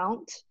hefty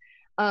amount,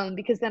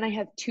 because then I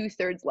have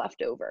 2/3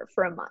 left over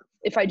for a month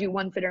if I do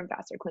one Fitter and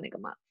Faster clinic a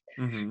month.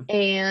 Mm-hmm.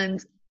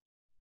 And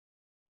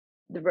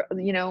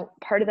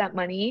part of that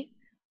money,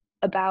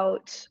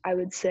 about, I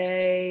would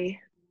say,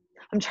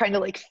 I'm trying to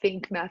like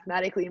think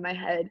mathematically in my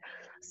head.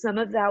 Some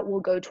of that will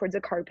go towards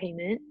a car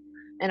payment,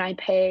 and I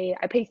pay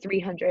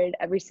 300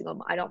 every single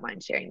month. I don't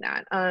mind sharing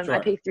that. I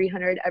Sure. pay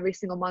 300 every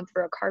single month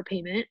for a car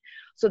payment,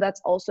 so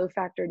that's also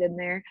factored in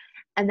there.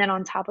 And then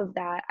on top of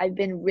that, I've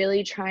been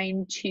really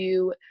trying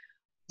to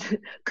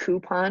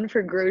coupon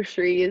for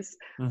groceries,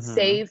 Mm-hmm.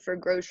 save for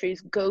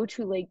groceries, go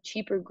to like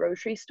cheaper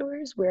grocery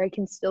stores where I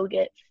can still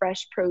get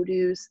fresh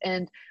produce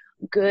and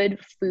good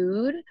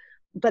food,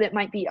 but it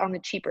might be on the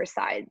cheaper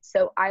side.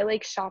 So I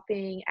like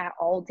shopping at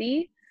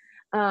Aldi,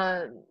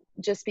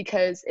 just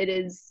because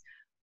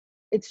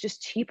it's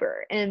just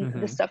cheaper and the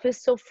Mm-hmm. stuff is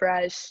still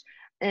fresh,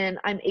 and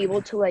I'm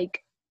able to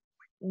like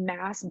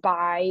mass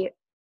buy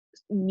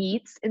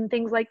meats and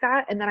things like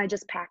that, and then I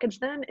just package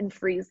them and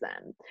freeze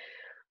them.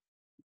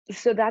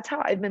 So that's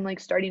how I've been like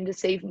starting to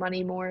save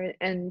money more,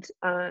 and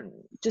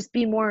just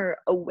be more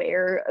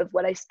aware of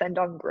what I spend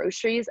on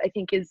groceries. I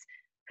think is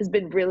has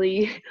been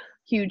really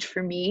huge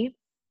for me.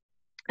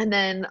 And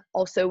then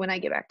also when I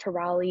get back to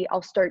Raleigh,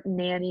 I'll start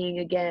nannying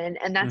again,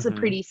 and that's a Mm-hmm.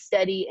 pretty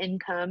steady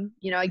income.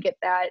 I get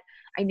that.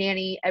 I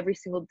nanny every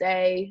single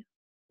day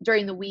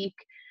during the week,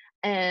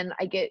 and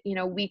I get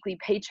weekly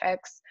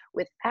paychecks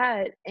with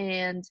that,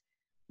 and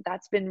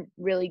that's been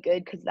really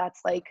good because that's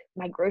like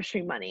my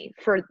grocery money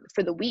for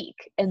the week,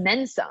 and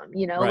then some.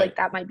 Like Right.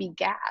 that might be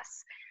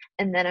gas,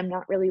 and then I'm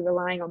not really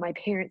relying on my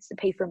parents to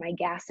pay for my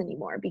gas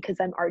anymore because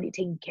I'm already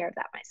taking care of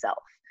that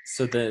myself.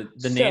 So the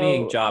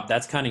nannying So job,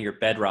 that's kind of your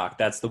bedrock.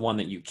 That's the one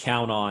that you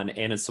count on,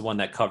 and it's the one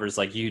that covers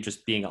like you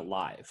just being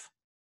alive.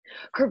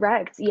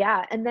 correct,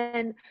 yeah. And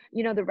then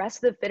the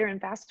rest of the Fitter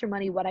and Faster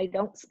money, what I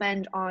don't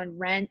spend on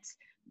rent,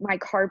 my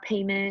car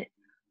payment.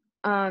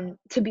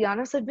 To be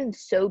honest, I've been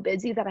so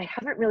busy that I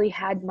haven't really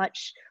had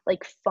much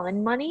like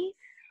fun money,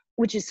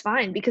 which is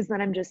fine because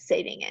then I'm just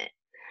saving it.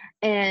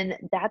 And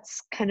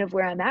that's kind of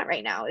where I'm at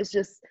right now, is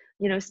just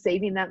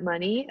saving that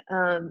money.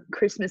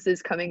 Christmas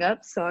is coming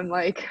up, so I'm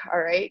like, all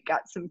right,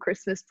 got some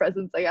Christmas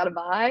presents I gotta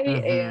buy.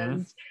 Mm-hmm.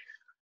 And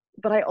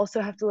but I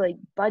also have to like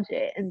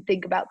budget and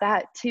think about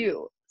that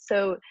too.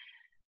 So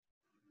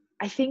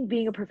I think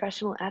being a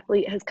professional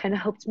athlete has kind of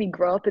helped me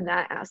grow up in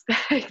that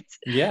aspect.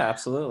 Yeah,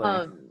 absolutely.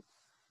 um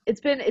it's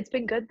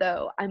been good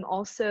though. I'm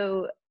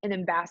also an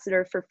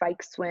ambassador for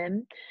Fike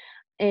Swim,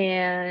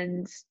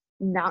 and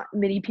not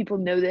many people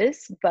know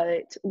this,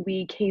 but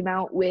we came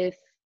out with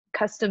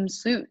custom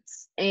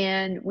suits,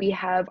 and we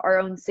have our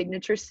own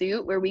signature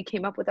suit where we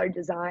came up with our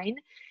design,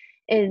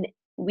 and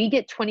we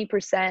get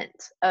 20%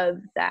 of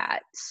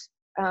that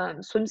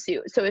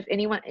swimsuit. So if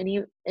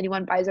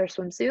anyone buys our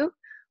swimsuit,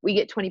 we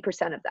get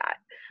 20% of that.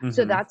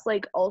 So Mm-hmm. that's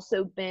like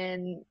also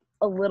been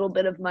a little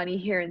bit of money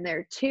here and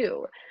there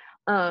too.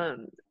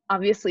 um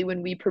Obviously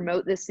when we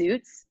promote the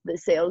suits, the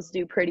sales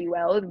do pretty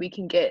well and we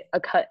can get a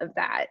cut of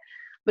that.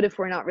 But if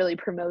we're not really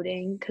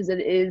promoting, because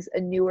it is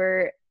a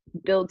newer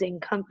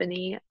building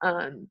company,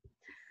 I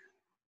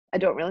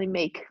don't really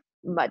make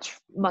much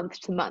month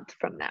to month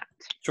from that.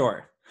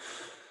 Sure.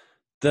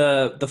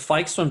 The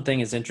Fike Swim thing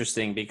is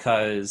interesting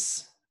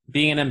because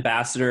being an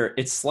ambassador,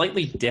 it's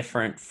slightly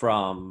different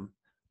from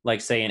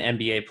like say an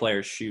NBA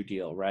player's shoe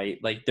deal, right?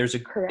 Like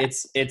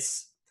Correct.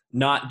 it's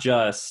not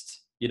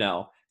just,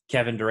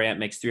 Kevin Durant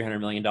makes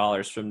 $300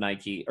 million from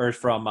Nike or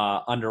from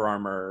Under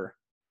Armour,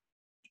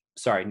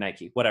 sorry,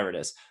 Nike, whatever it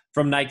is,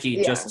 from Nike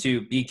Yeah. just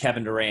to be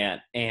Kevin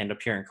Durant and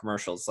appear in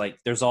commercials. Like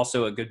there's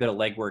also a good bit of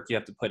legwork you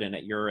have to put in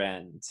at your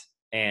end,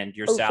 and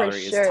your Oh, for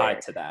salary is tied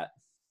sure. to that.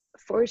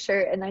 For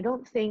sure. And I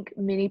don't think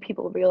many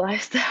people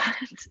realize that.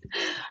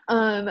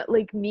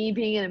 Like me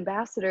being an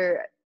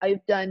ambassador,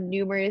 I've done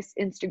numerous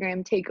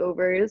Instagram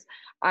takeovers.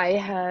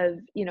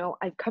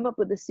 I've come up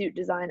with a suit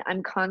design.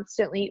 I'm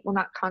constantly, well,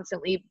 not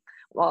constantly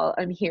while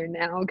I'm here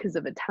now because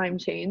of a time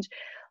change,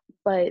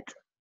 but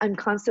I'm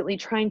constantly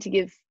trying to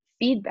give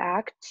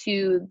feedback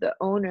to the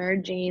owner,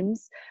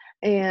 James,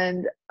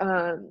 and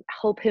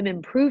help him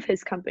improve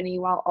his company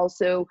while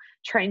also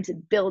trying to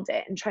build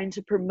it and trying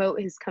to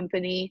promote his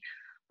company.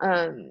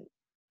 um,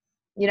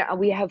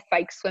 we have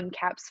Fike swim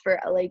caps for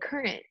LA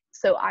Current.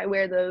 So I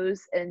wear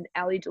those, and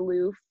Allie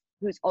Duluth,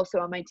 who's also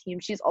on my team,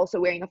 she's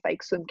also wearing a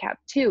Fike swim cap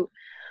too.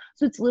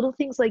 So it's little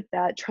things like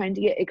that, trying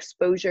to get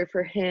exposure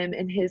for him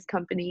and his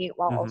company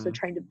while also Mm-hmm.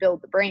 trying to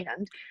build the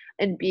brand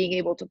and being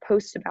able to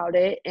post about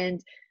it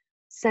and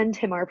send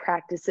him our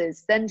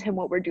practices, send him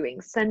what we're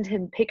doing, send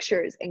him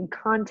pictures and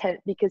content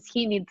because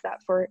he needs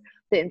that for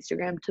the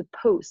Instagram to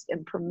post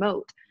and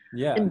promote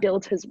Yeah. and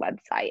build his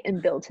website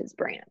and build his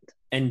brand.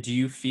 And do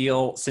you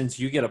feel, since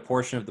you get a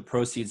portion of the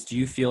proceeds, do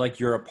you feel like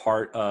you're a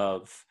part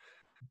of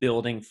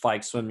building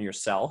Fike Swim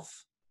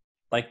yourself?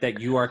 Like that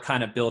you are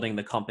kind of building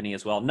the company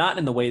as well, not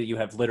in the way that you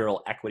have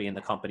literal equity in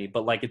the company,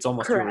 but like it's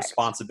almost your Correct.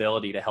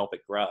 responsibility to help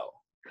it grow.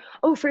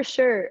 Oh, for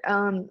sure.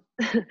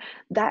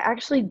 That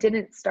actually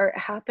didn't start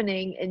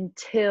happening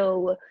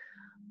until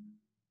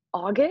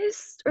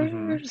August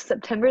Mm-hmm. or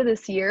September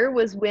this year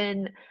was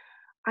when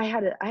I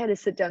had a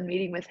sit down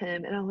meeting with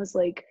him, and I was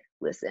like,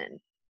 listen,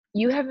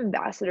 you have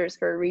ambassadors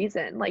for a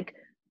reason. Like,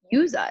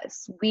 use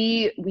us.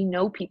 We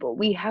know people.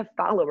 We have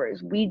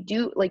followers. We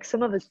do, like,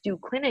 some of us do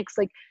clinics.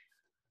 Like,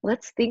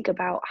 let's think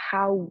about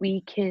how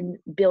we can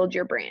build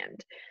your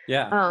brand.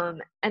 Yeah.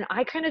 And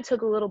I kind of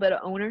took a little bit of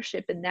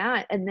ownership in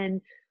that. And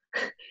then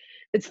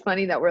it's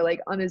funny that we're like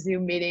on a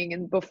Zoom meeting,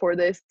 and before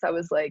this I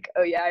was like,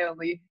 oh yeah, I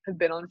only have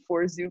been on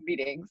 4 Zoom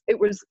meetings. It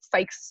was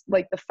Fikes,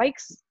 like the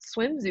Fikes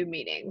swim Zoom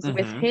meetings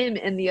with Mm-hmm. him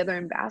and the other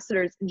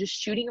ambassadors, and just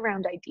shooting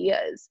around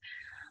ideas.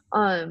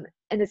 And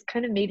it's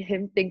kind of made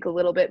him think a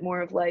little bit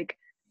more of like,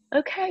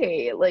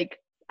 okay, like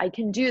I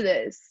can do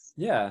this.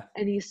 Yeah.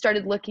 And he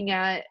started looking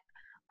at,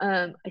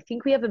 I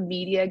think we have a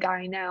media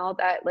guy now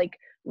that like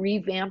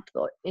revamped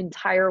the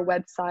entire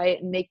website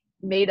and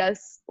made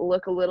us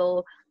look a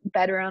little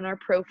better on our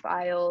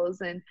profiles,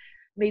 and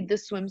made the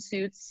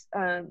swimsuits,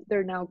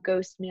 they're now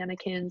ghost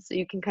mannequins, so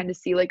you can kind of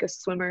see like a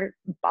swimmer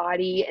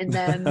body in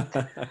them.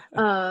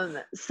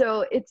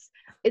 So it's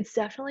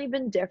definitely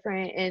been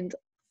different, and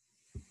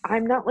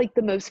I'm not like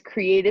the most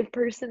creative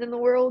person in the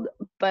world,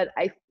 but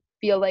I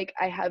feel like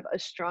I have a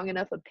strong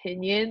enough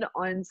opinion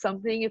on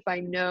something if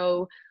I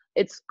know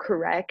it's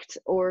correct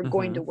or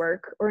going Mm-hmm. to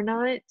work or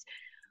not.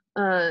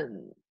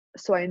 Um,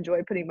 so I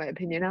enjoy putting my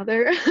opinion out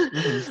there.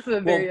 Mm-hmm.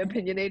 I'm very Well,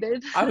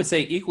 opinionated. I would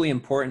say equally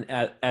important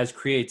as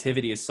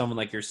creativity is someone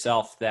like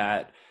yourself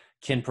that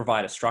can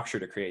provide a structure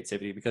to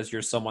creativity, because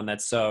you're someone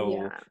that's so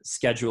Yeah,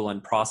 schedule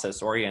and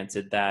process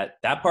oriented that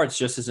that part's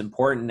just as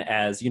important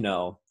as, you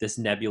know, this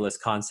nebulous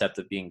concept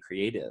of being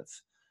creative.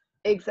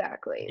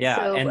 exactly. Yeah.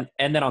 So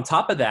And then on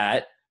top of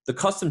that, the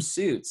custom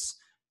suits,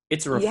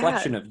 it's a yeah,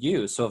 reflection of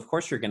you. So of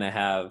course you're going to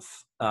have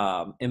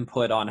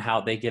input on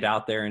how they get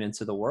out there and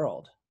into the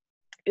world.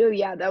 oh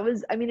yeah, that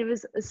was, I mean, it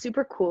was a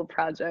super cool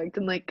project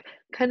and like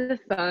kind of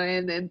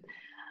fun, and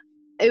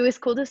it was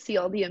cool to see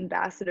all the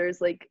ambassadors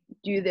like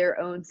do their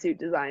own suit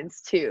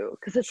designs too,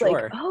 because it's like,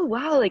 Sure. oh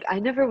wow, like I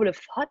never would have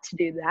thought to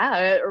do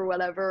that or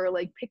whatever, or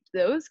like picked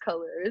those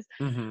colors.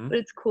 Mm-hmm. But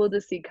it's cool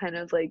to see kind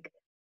of like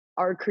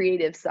our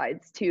creative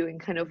sides too, and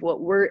kind of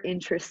what we're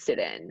interested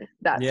in,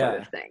 that sort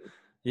of Yeah. thing.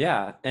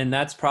 Yeah, and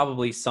that's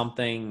probably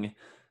something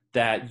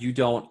that you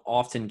don't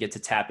often get to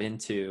tap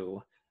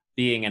into,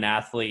 being an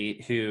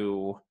athlete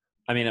who,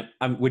 I mean,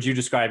 would you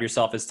describe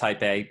yourself as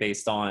type A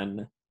based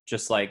on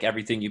just like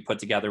everything you put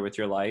together with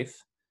your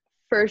life?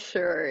 For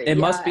sure, It yeah,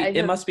 must be I it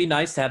have. must be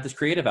nice to have this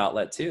creative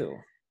outlet too.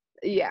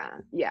 Yeah,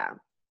 yeah.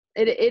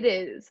 It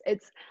is.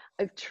 It's,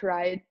 I've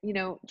tried,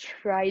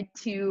 tried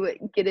to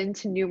get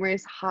into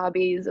numerous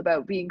hobbies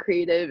about being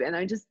creative, and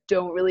I just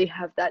don't really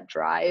have that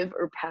drive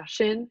or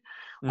passion.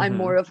 I'm Mm-hmm.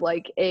 more of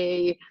like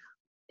a,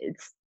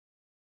 it's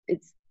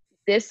it's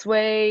this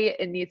way,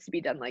 it needs to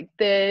be done like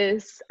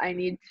this. I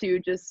need to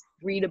just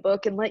read a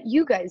book and let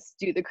you guys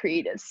do the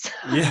creative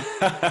Yeah.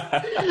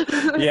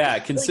 stuff. Yeah,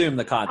 Like, consume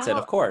the content, of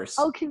I'll course.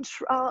 I'll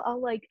control,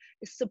 I'll like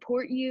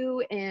support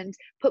you and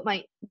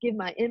give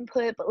my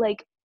input, but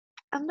like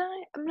I'm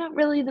not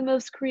really the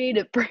most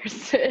creative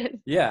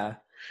person. Yeah.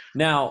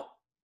 Now,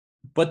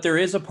 but there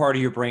is a part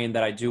of your brain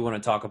that I do want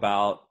to talk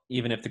about,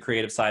 even if the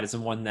creative side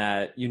isn't one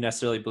that you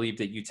necessarily believe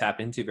that you tap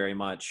into very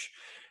much.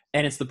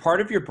 And it's the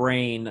part of your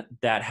brain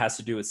that has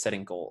to do with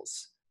setting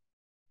goals.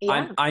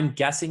 Yeah, I'm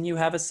guessing you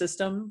have a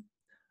system.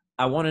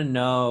 I want to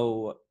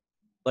know,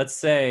 let's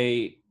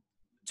say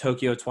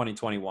Tokyo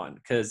 2021,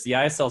 because the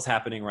ISL is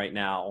happening right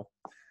now.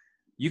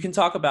 You can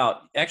talk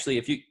about, actually,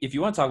 if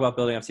you want to talk about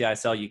building up the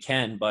ISL, you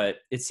can, but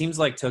it seems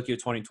like Tokyo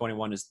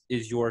 2021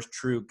 is your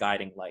true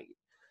guiding light.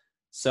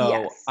 So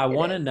yes, I it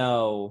want to is.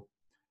 know,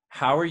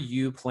 how are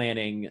you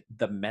planning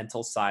the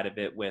mental side of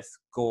it with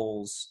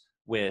goals,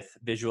 with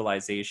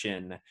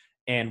visualization,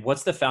 and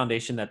what's the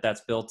foundation that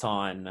that's built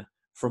on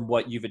from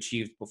what you've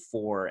achieved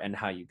before and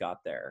how you got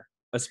there,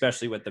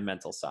 especially with the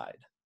mental side?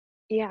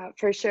 Yeah,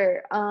 for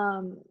sure.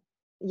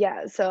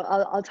 Yeah, so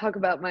I'll talk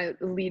about my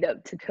lead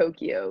up to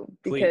Tokyo,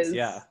 Please, because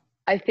yeah.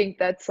 I think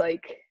that's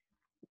like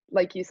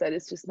you said,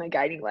 it's just my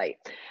guiding light.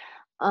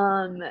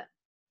 Um,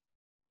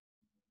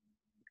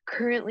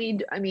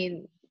 Currently, I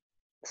mean,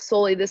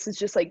 solely this is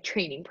just like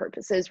training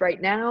purposes right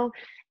now,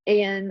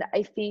 and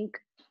I think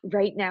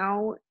right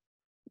now,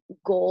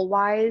 goal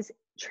wise,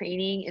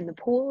 training in the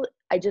pool,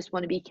 I just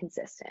want to be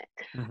consistent.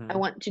 I Hmm.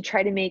 want to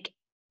try to make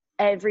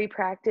every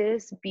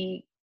practice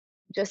be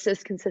just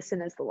as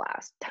consistent as the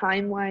last.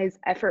 Time wise,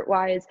 effort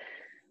wise,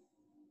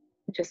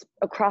 just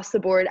across the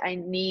board, I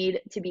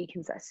need to be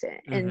consistent.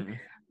 And Hmm.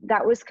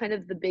 that was kind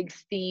of the big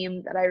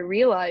theme that I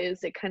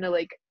realized, it kind of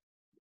like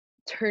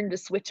turned a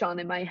switch on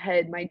in my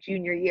head my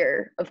junior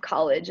year of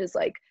college, is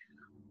like,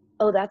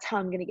 oh, that's how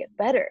I'm going to get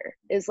better,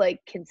 is like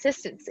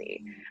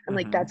consistency. And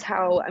like, Hmm. that's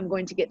how I'm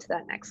going to get to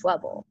that next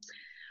level.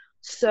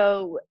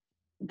 So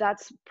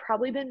that's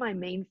probably been my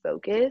main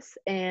focus.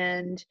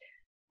 And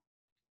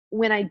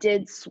when I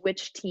did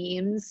switch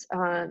teams,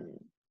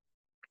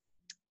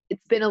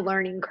 it's been a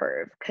learning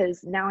curve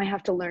because now I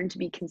have to learn to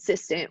be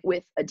consistent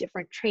with a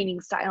different training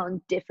style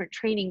and different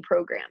training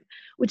program,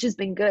 which has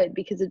been good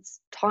because it's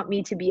taught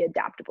me to be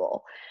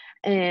adaptable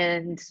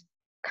and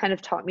kind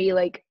of taught me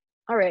like,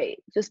 all right,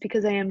 just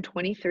because I am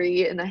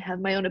 23 and I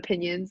have my own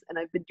opinions and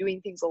I've been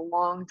doing things a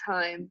long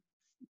time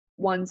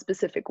one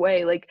specific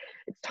way, like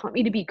it's taught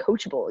me to be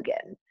coachable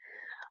again,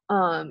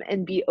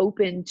 and be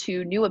open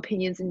to new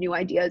opinions and new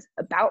ideas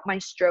about my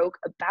stroke,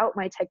 about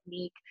my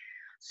technique.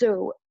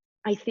 So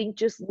I think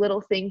just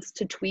little things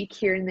to tweak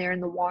here and there in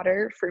the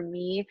water for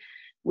me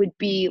would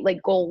be like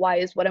goal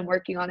wise. What I'm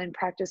working on in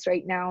practice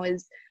right now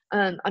is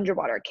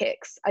underwater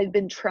kicks. I've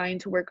been trying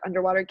to work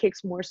underwater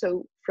kicks more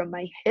so from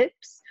my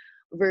hips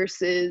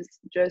versus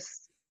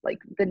just like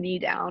the knee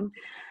down.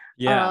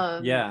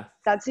 Yeah.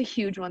 That's a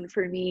huge one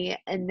for me.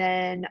 And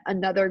then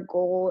another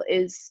goal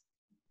is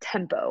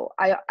tempo.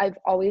 I've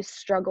always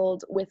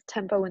struggled with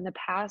tempo in the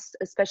past,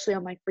 especially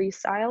on my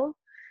freestyle.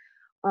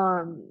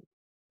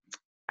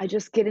 I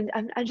just get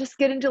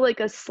into like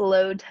a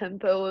slow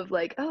tempo of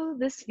like, oh,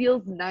 this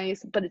feels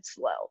nice, but it's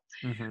slow.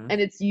 Mm-hmm. And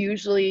it's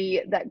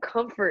usually that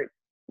comfort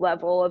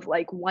level of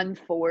like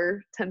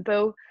 1-4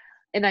 tempo.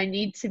 And I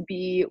need to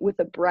be with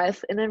a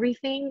breath and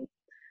everything.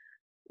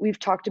 We've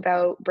talked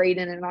about,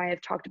 Braden and I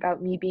have talked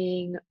about me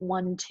being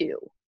 1-2,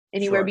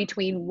 anywhere Sure.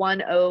 between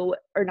 1-0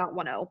 or not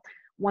 1-0,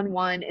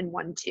 1-1 and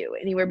 1-2,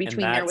 anywhere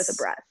between there with a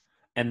breath.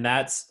 And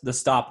that's the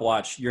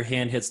stopwatch. Your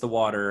hand hits the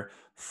water,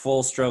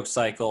 full stroke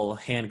cycle,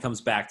 hand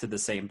comes back to the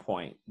same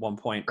point,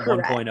 1.0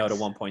 to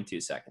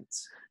 1.2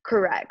 seconds.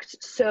 Correct.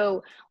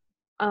 So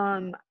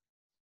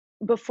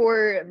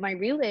before my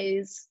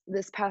relays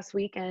this past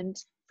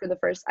weekend for the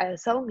first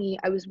ISL meet,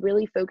 I was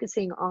really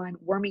focusing on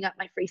warming up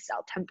my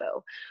freestyle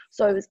tempo.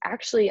 So I was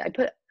actually,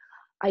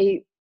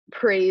 I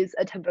praise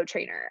a tempo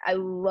trainer. I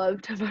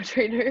love tempo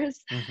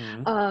trainers.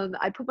 Mm-hmm.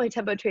 I put my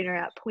tempo trainer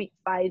at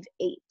 0.58.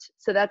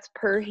 So that's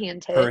per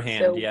hand hit. Per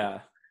hand, so yeah.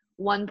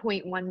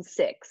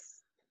 1.16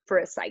 for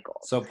a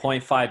cycle. So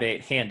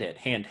 0.58, hand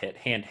hit,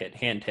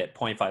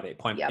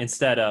 0.58, Yep.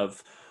 instead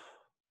of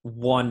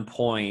 1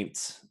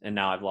 point, and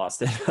now I've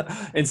lost it.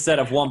 Instead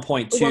of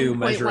 1.2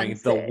 measuring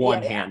the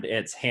one hand,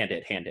 it's hand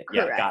hit. Correct.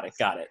 Yeah,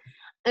 got it.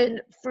 And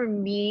for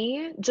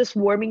me, just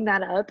warming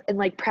that up and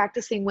like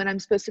practicing when I'm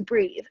supposed to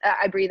breathe.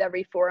 I breathe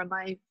every 4 on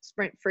my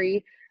sprint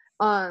free.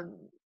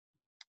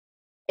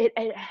 It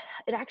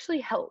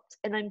actually helped,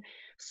 and I'm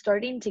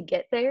starting to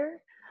get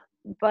there.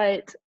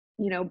 But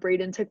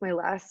Braden took my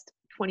last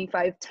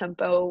 25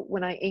 tempo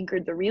when I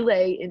anchored the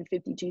relay in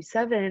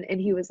 52.7, and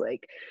he was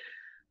like,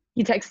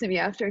 he texted me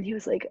after and he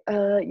was like,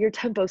 your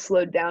tempo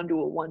slowed down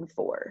to a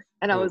 1-4.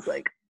 And I was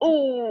like,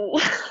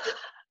 oh.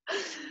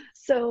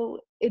 So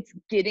it's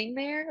getting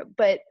there,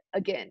 but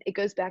again, it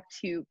goes back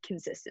to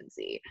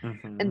consistency.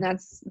 Mm-hmm. And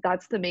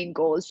that's the main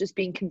goal, is just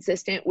being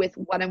consistent with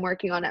what I'm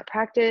working on at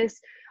practice.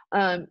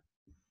 And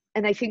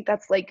I think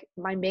that's like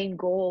my main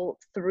goal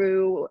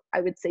through,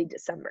 I would say,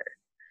 December.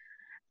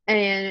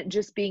 And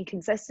just being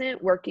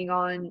consistent, working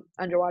on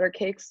underwater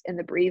kicks and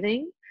the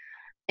breathing.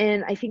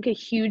 And I think a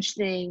huge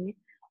thing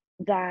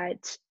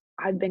that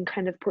I've been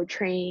kind of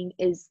portraying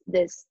is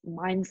this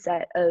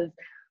mindset of,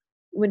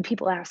 when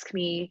people ask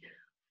me,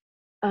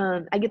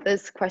 I get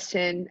this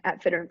question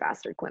at Fitter and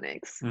Faster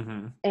clinics,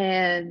 mm-hmm.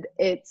 and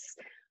it's,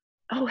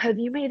 oh, have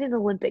you made an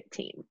Olympic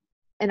team?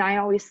 And I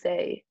always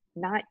say,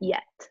 not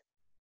yet.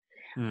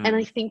 And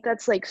I think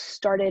that's like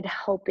started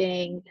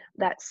helping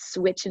that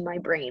switch in my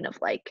brain of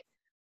like,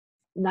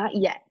 not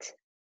yet.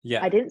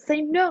 Yeah. I didn't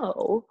say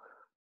no,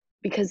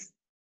 because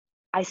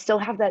I still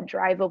have that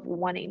drive of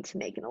wanting to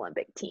make an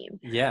Olympic team.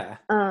 Yeah.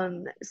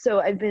 So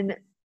I've been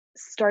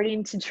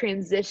starting to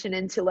transition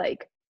into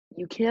like,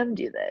 you can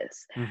do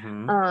this.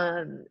 Mm-hmm.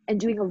 And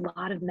doing a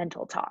lot of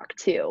mental talk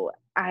too.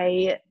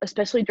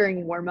 Especially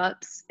during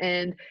warm-ups,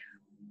 and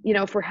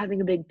if we're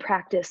having a big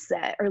practice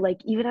set, or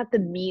like even at the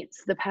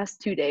meets the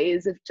past 2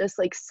 days of just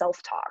like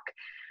self-talk,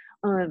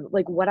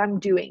 like what I'm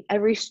doing,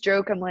 every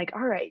stroke, I'm like,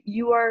 all right,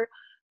 you are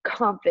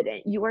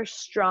confident, you are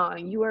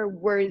strong, you are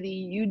worthy,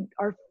 you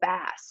are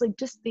fast, like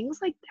just things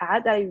like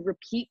that I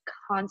repeat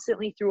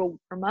constantly through a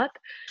warm-up,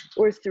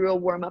 or through a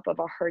warm-up of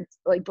a hard,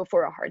 like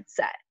before a hard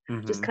set,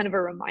 Mm-hmm. just kind of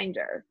a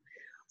reminder.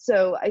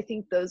 So I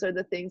think those are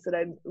the things that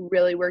I'm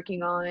really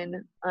working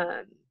on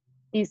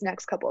these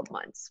next couple of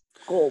months,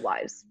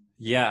 goal-wise.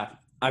 Yeah,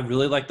 I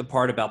really like the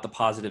part about the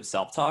positive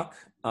self-talk,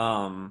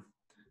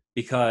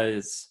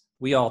 because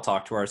we all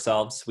talk to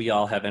ourselves. We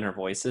all have inner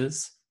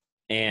voices.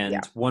 And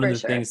one of the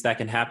things that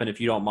can happen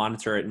if you don't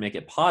monitor it and make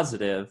it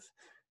positive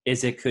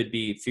is it could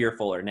be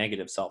fearful or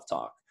negative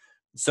self-talk.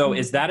 So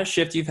is that a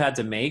shift you've had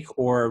to make,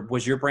 or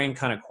was your brain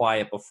kind of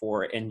quiet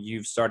before and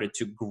you've started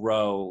to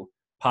grow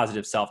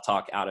positive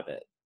self-talk out of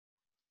it?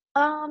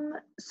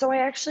 So I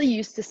actually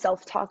used to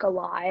self-talk a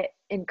lot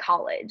in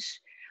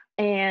college,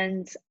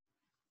 and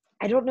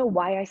I don't know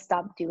why I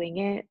stopped doing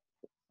it.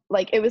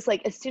 Like, it was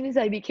like, as soon as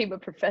I became a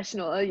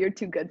professional, oh, you're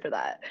too good for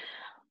that.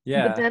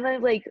 Yeah. But then I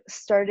like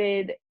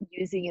started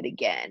using it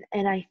again.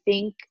 And I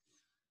think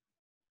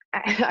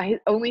I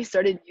only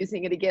started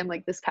using it again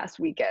like this past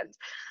weekend.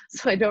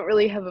 So I don't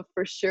really have a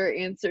for sure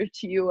answer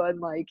to you on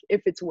like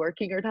if it's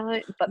working or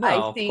not. But No, I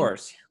of think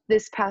course.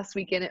 this past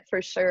weekend it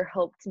for sure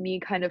helped me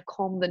kind of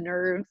calm the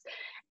nerves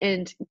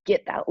and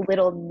get that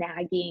little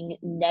nagging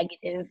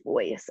negative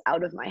voice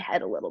out of my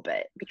head a little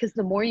bit. Because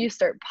the more you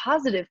start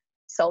positive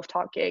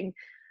self-talking,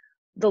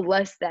 the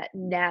less that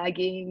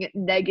nagging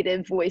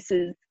negative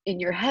voices in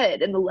your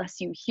head and the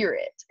less you hear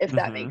it, if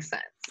that Mm-hmm. makes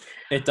sense.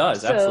 It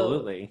does, So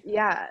absolutely.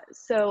 yeah,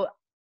 so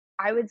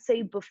I would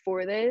say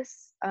before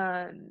this,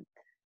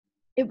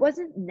 it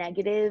wasn't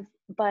negative,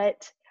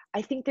 but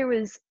I think there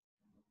was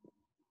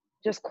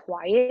just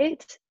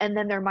quiet, and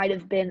then there might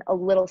have been a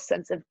little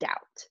sense of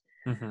doubt.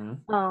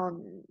 Mm-hmm.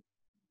 Um,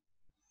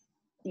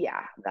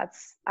 yeah,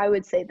 I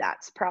would say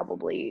that's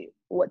probably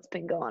what's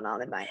been going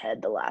on in my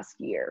head the last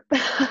year.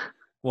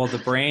 Well, the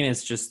brain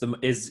is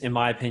is in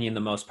my opinion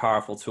the most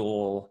powerful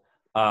tool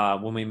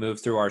when we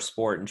move through our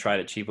sport and try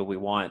to achieve what we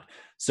want.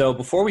 So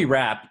before we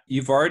wrap,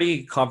 you've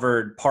already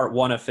covered part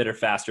one of Fitter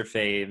Faster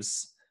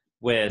Faves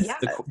with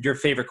Yeah, your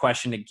favorite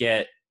question to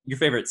get, your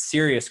favorite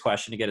serious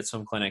question to get at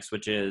swim clinics,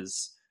 which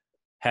is,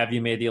 have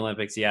you made the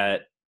Olympics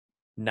yet?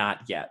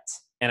 Not yet.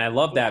 And I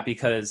love that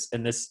because,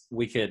 and this,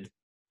 we could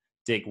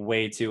dig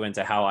way too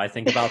into how I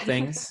think about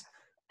things,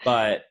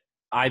 but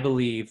I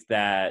believe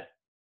that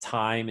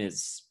time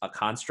is a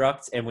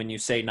construct. And when you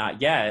say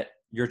not yet,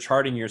 you're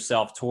charting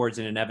yourself towards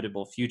an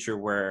inevitable future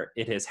where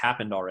it has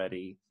happened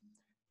already.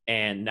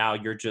 And now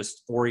you're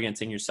just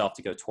orienting yourself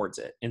to go towards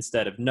it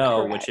instead of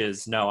no, which correct.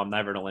 is no, I'm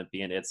never an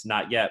Olympian. It's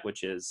not yet,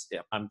 which is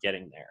yeah, I'm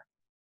getting there.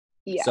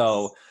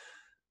 So Yes.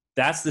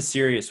 that's the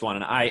serious one.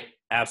 And I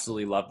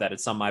absolutely love that.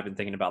 It's something I've been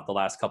thinking about the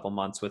last couple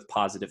months with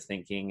positive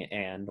thinking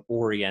and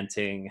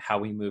orienting how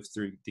we move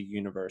through the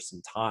universe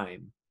and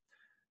time.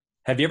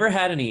 Have you ever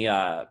had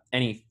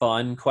any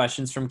fun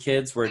questions from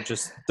kids where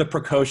just the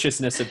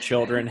precociousness of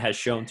children has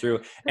shown through?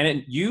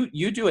 And you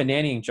do a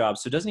nannying job,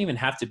 so it doesn't even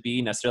have to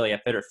be necessarily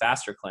at Fitter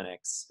Faster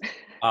clinics.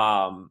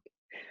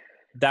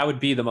 That would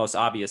be the most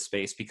obvious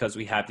space because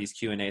we have these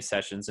Q&A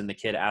sessions and the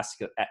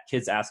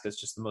kids ask us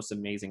just the most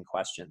amazing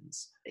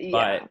questions.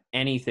 Yeah. But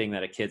anything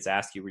that a kid's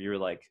ask you where you're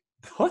like,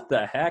 what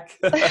the heck?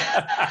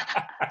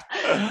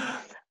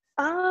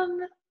 um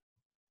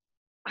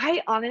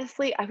I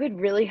would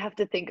really have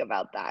to think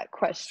about that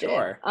question.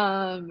 Sure.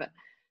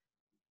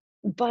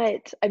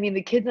 But I mean,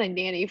 the kids I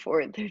nanny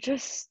for,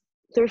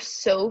 they're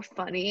so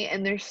funny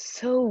and they're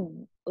so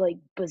like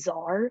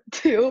bizarre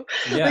too.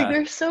 Like Yeah.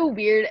 they're so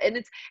weird, and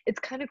it's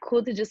kind of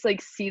cool to just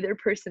like see their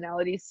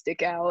personalities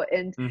stick out,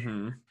 and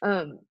Mm-hmm.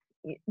 um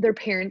their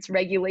parents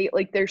regulate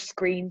like their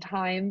screen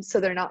time so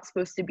they're not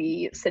supposed to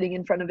be sitting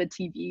in front of a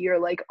TV or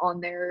like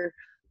on their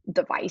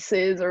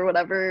devices or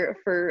whatever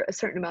for a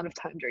certain amount of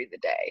time during the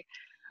day.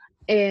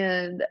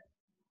 And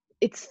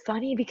it's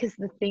funny because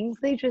the things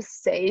they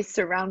just say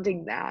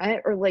surrounding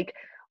that are like,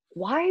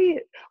 why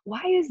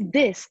why is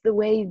this the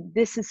way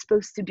this is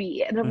supposed to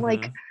be? And I'm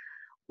like, Mm-hmm.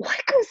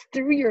 what goes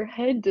through your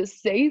head to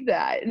say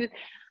that? And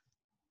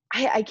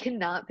I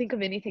cannot think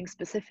of anything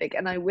specific,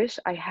 and I wish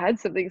I had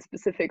something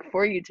specific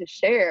for you to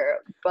share,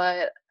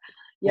 but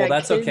Well, yeah,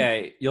 that's kids.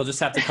 okay. You'll just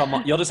have to come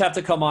on. You'll just have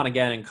to come on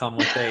again and come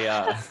with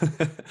a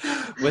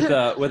with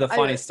a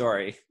funny I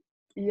story.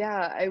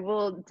 Yeah, I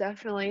will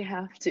definitely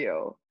have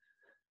to.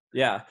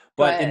 Yeah,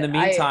 but in But the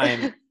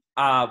meantime,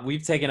 I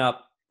we've taken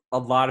up a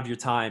lot of your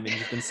time, and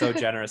you've been so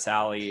generous,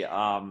 Allie.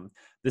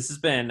 This has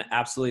been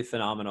absolutely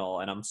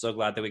phenomenal, and I'm so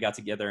glad that we got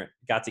to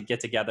get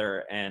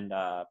together and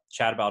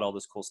chat about all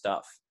this cool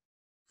stuff.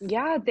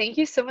 Yeah, thank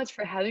you so much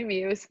for having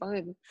me. It was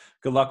fun.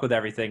 Good luck with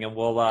everything, and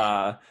we'll.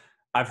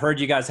 I've heard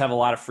you guys have a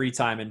lot of free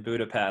time in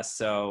Budapest,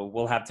 so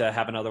we'll have to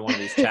have another one of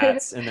these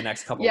chats in the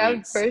next couple Yeah,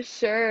 weeks. for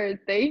sure.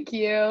 Thank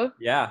you.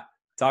 Yeah,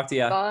 talk to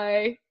you.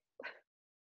 Bye.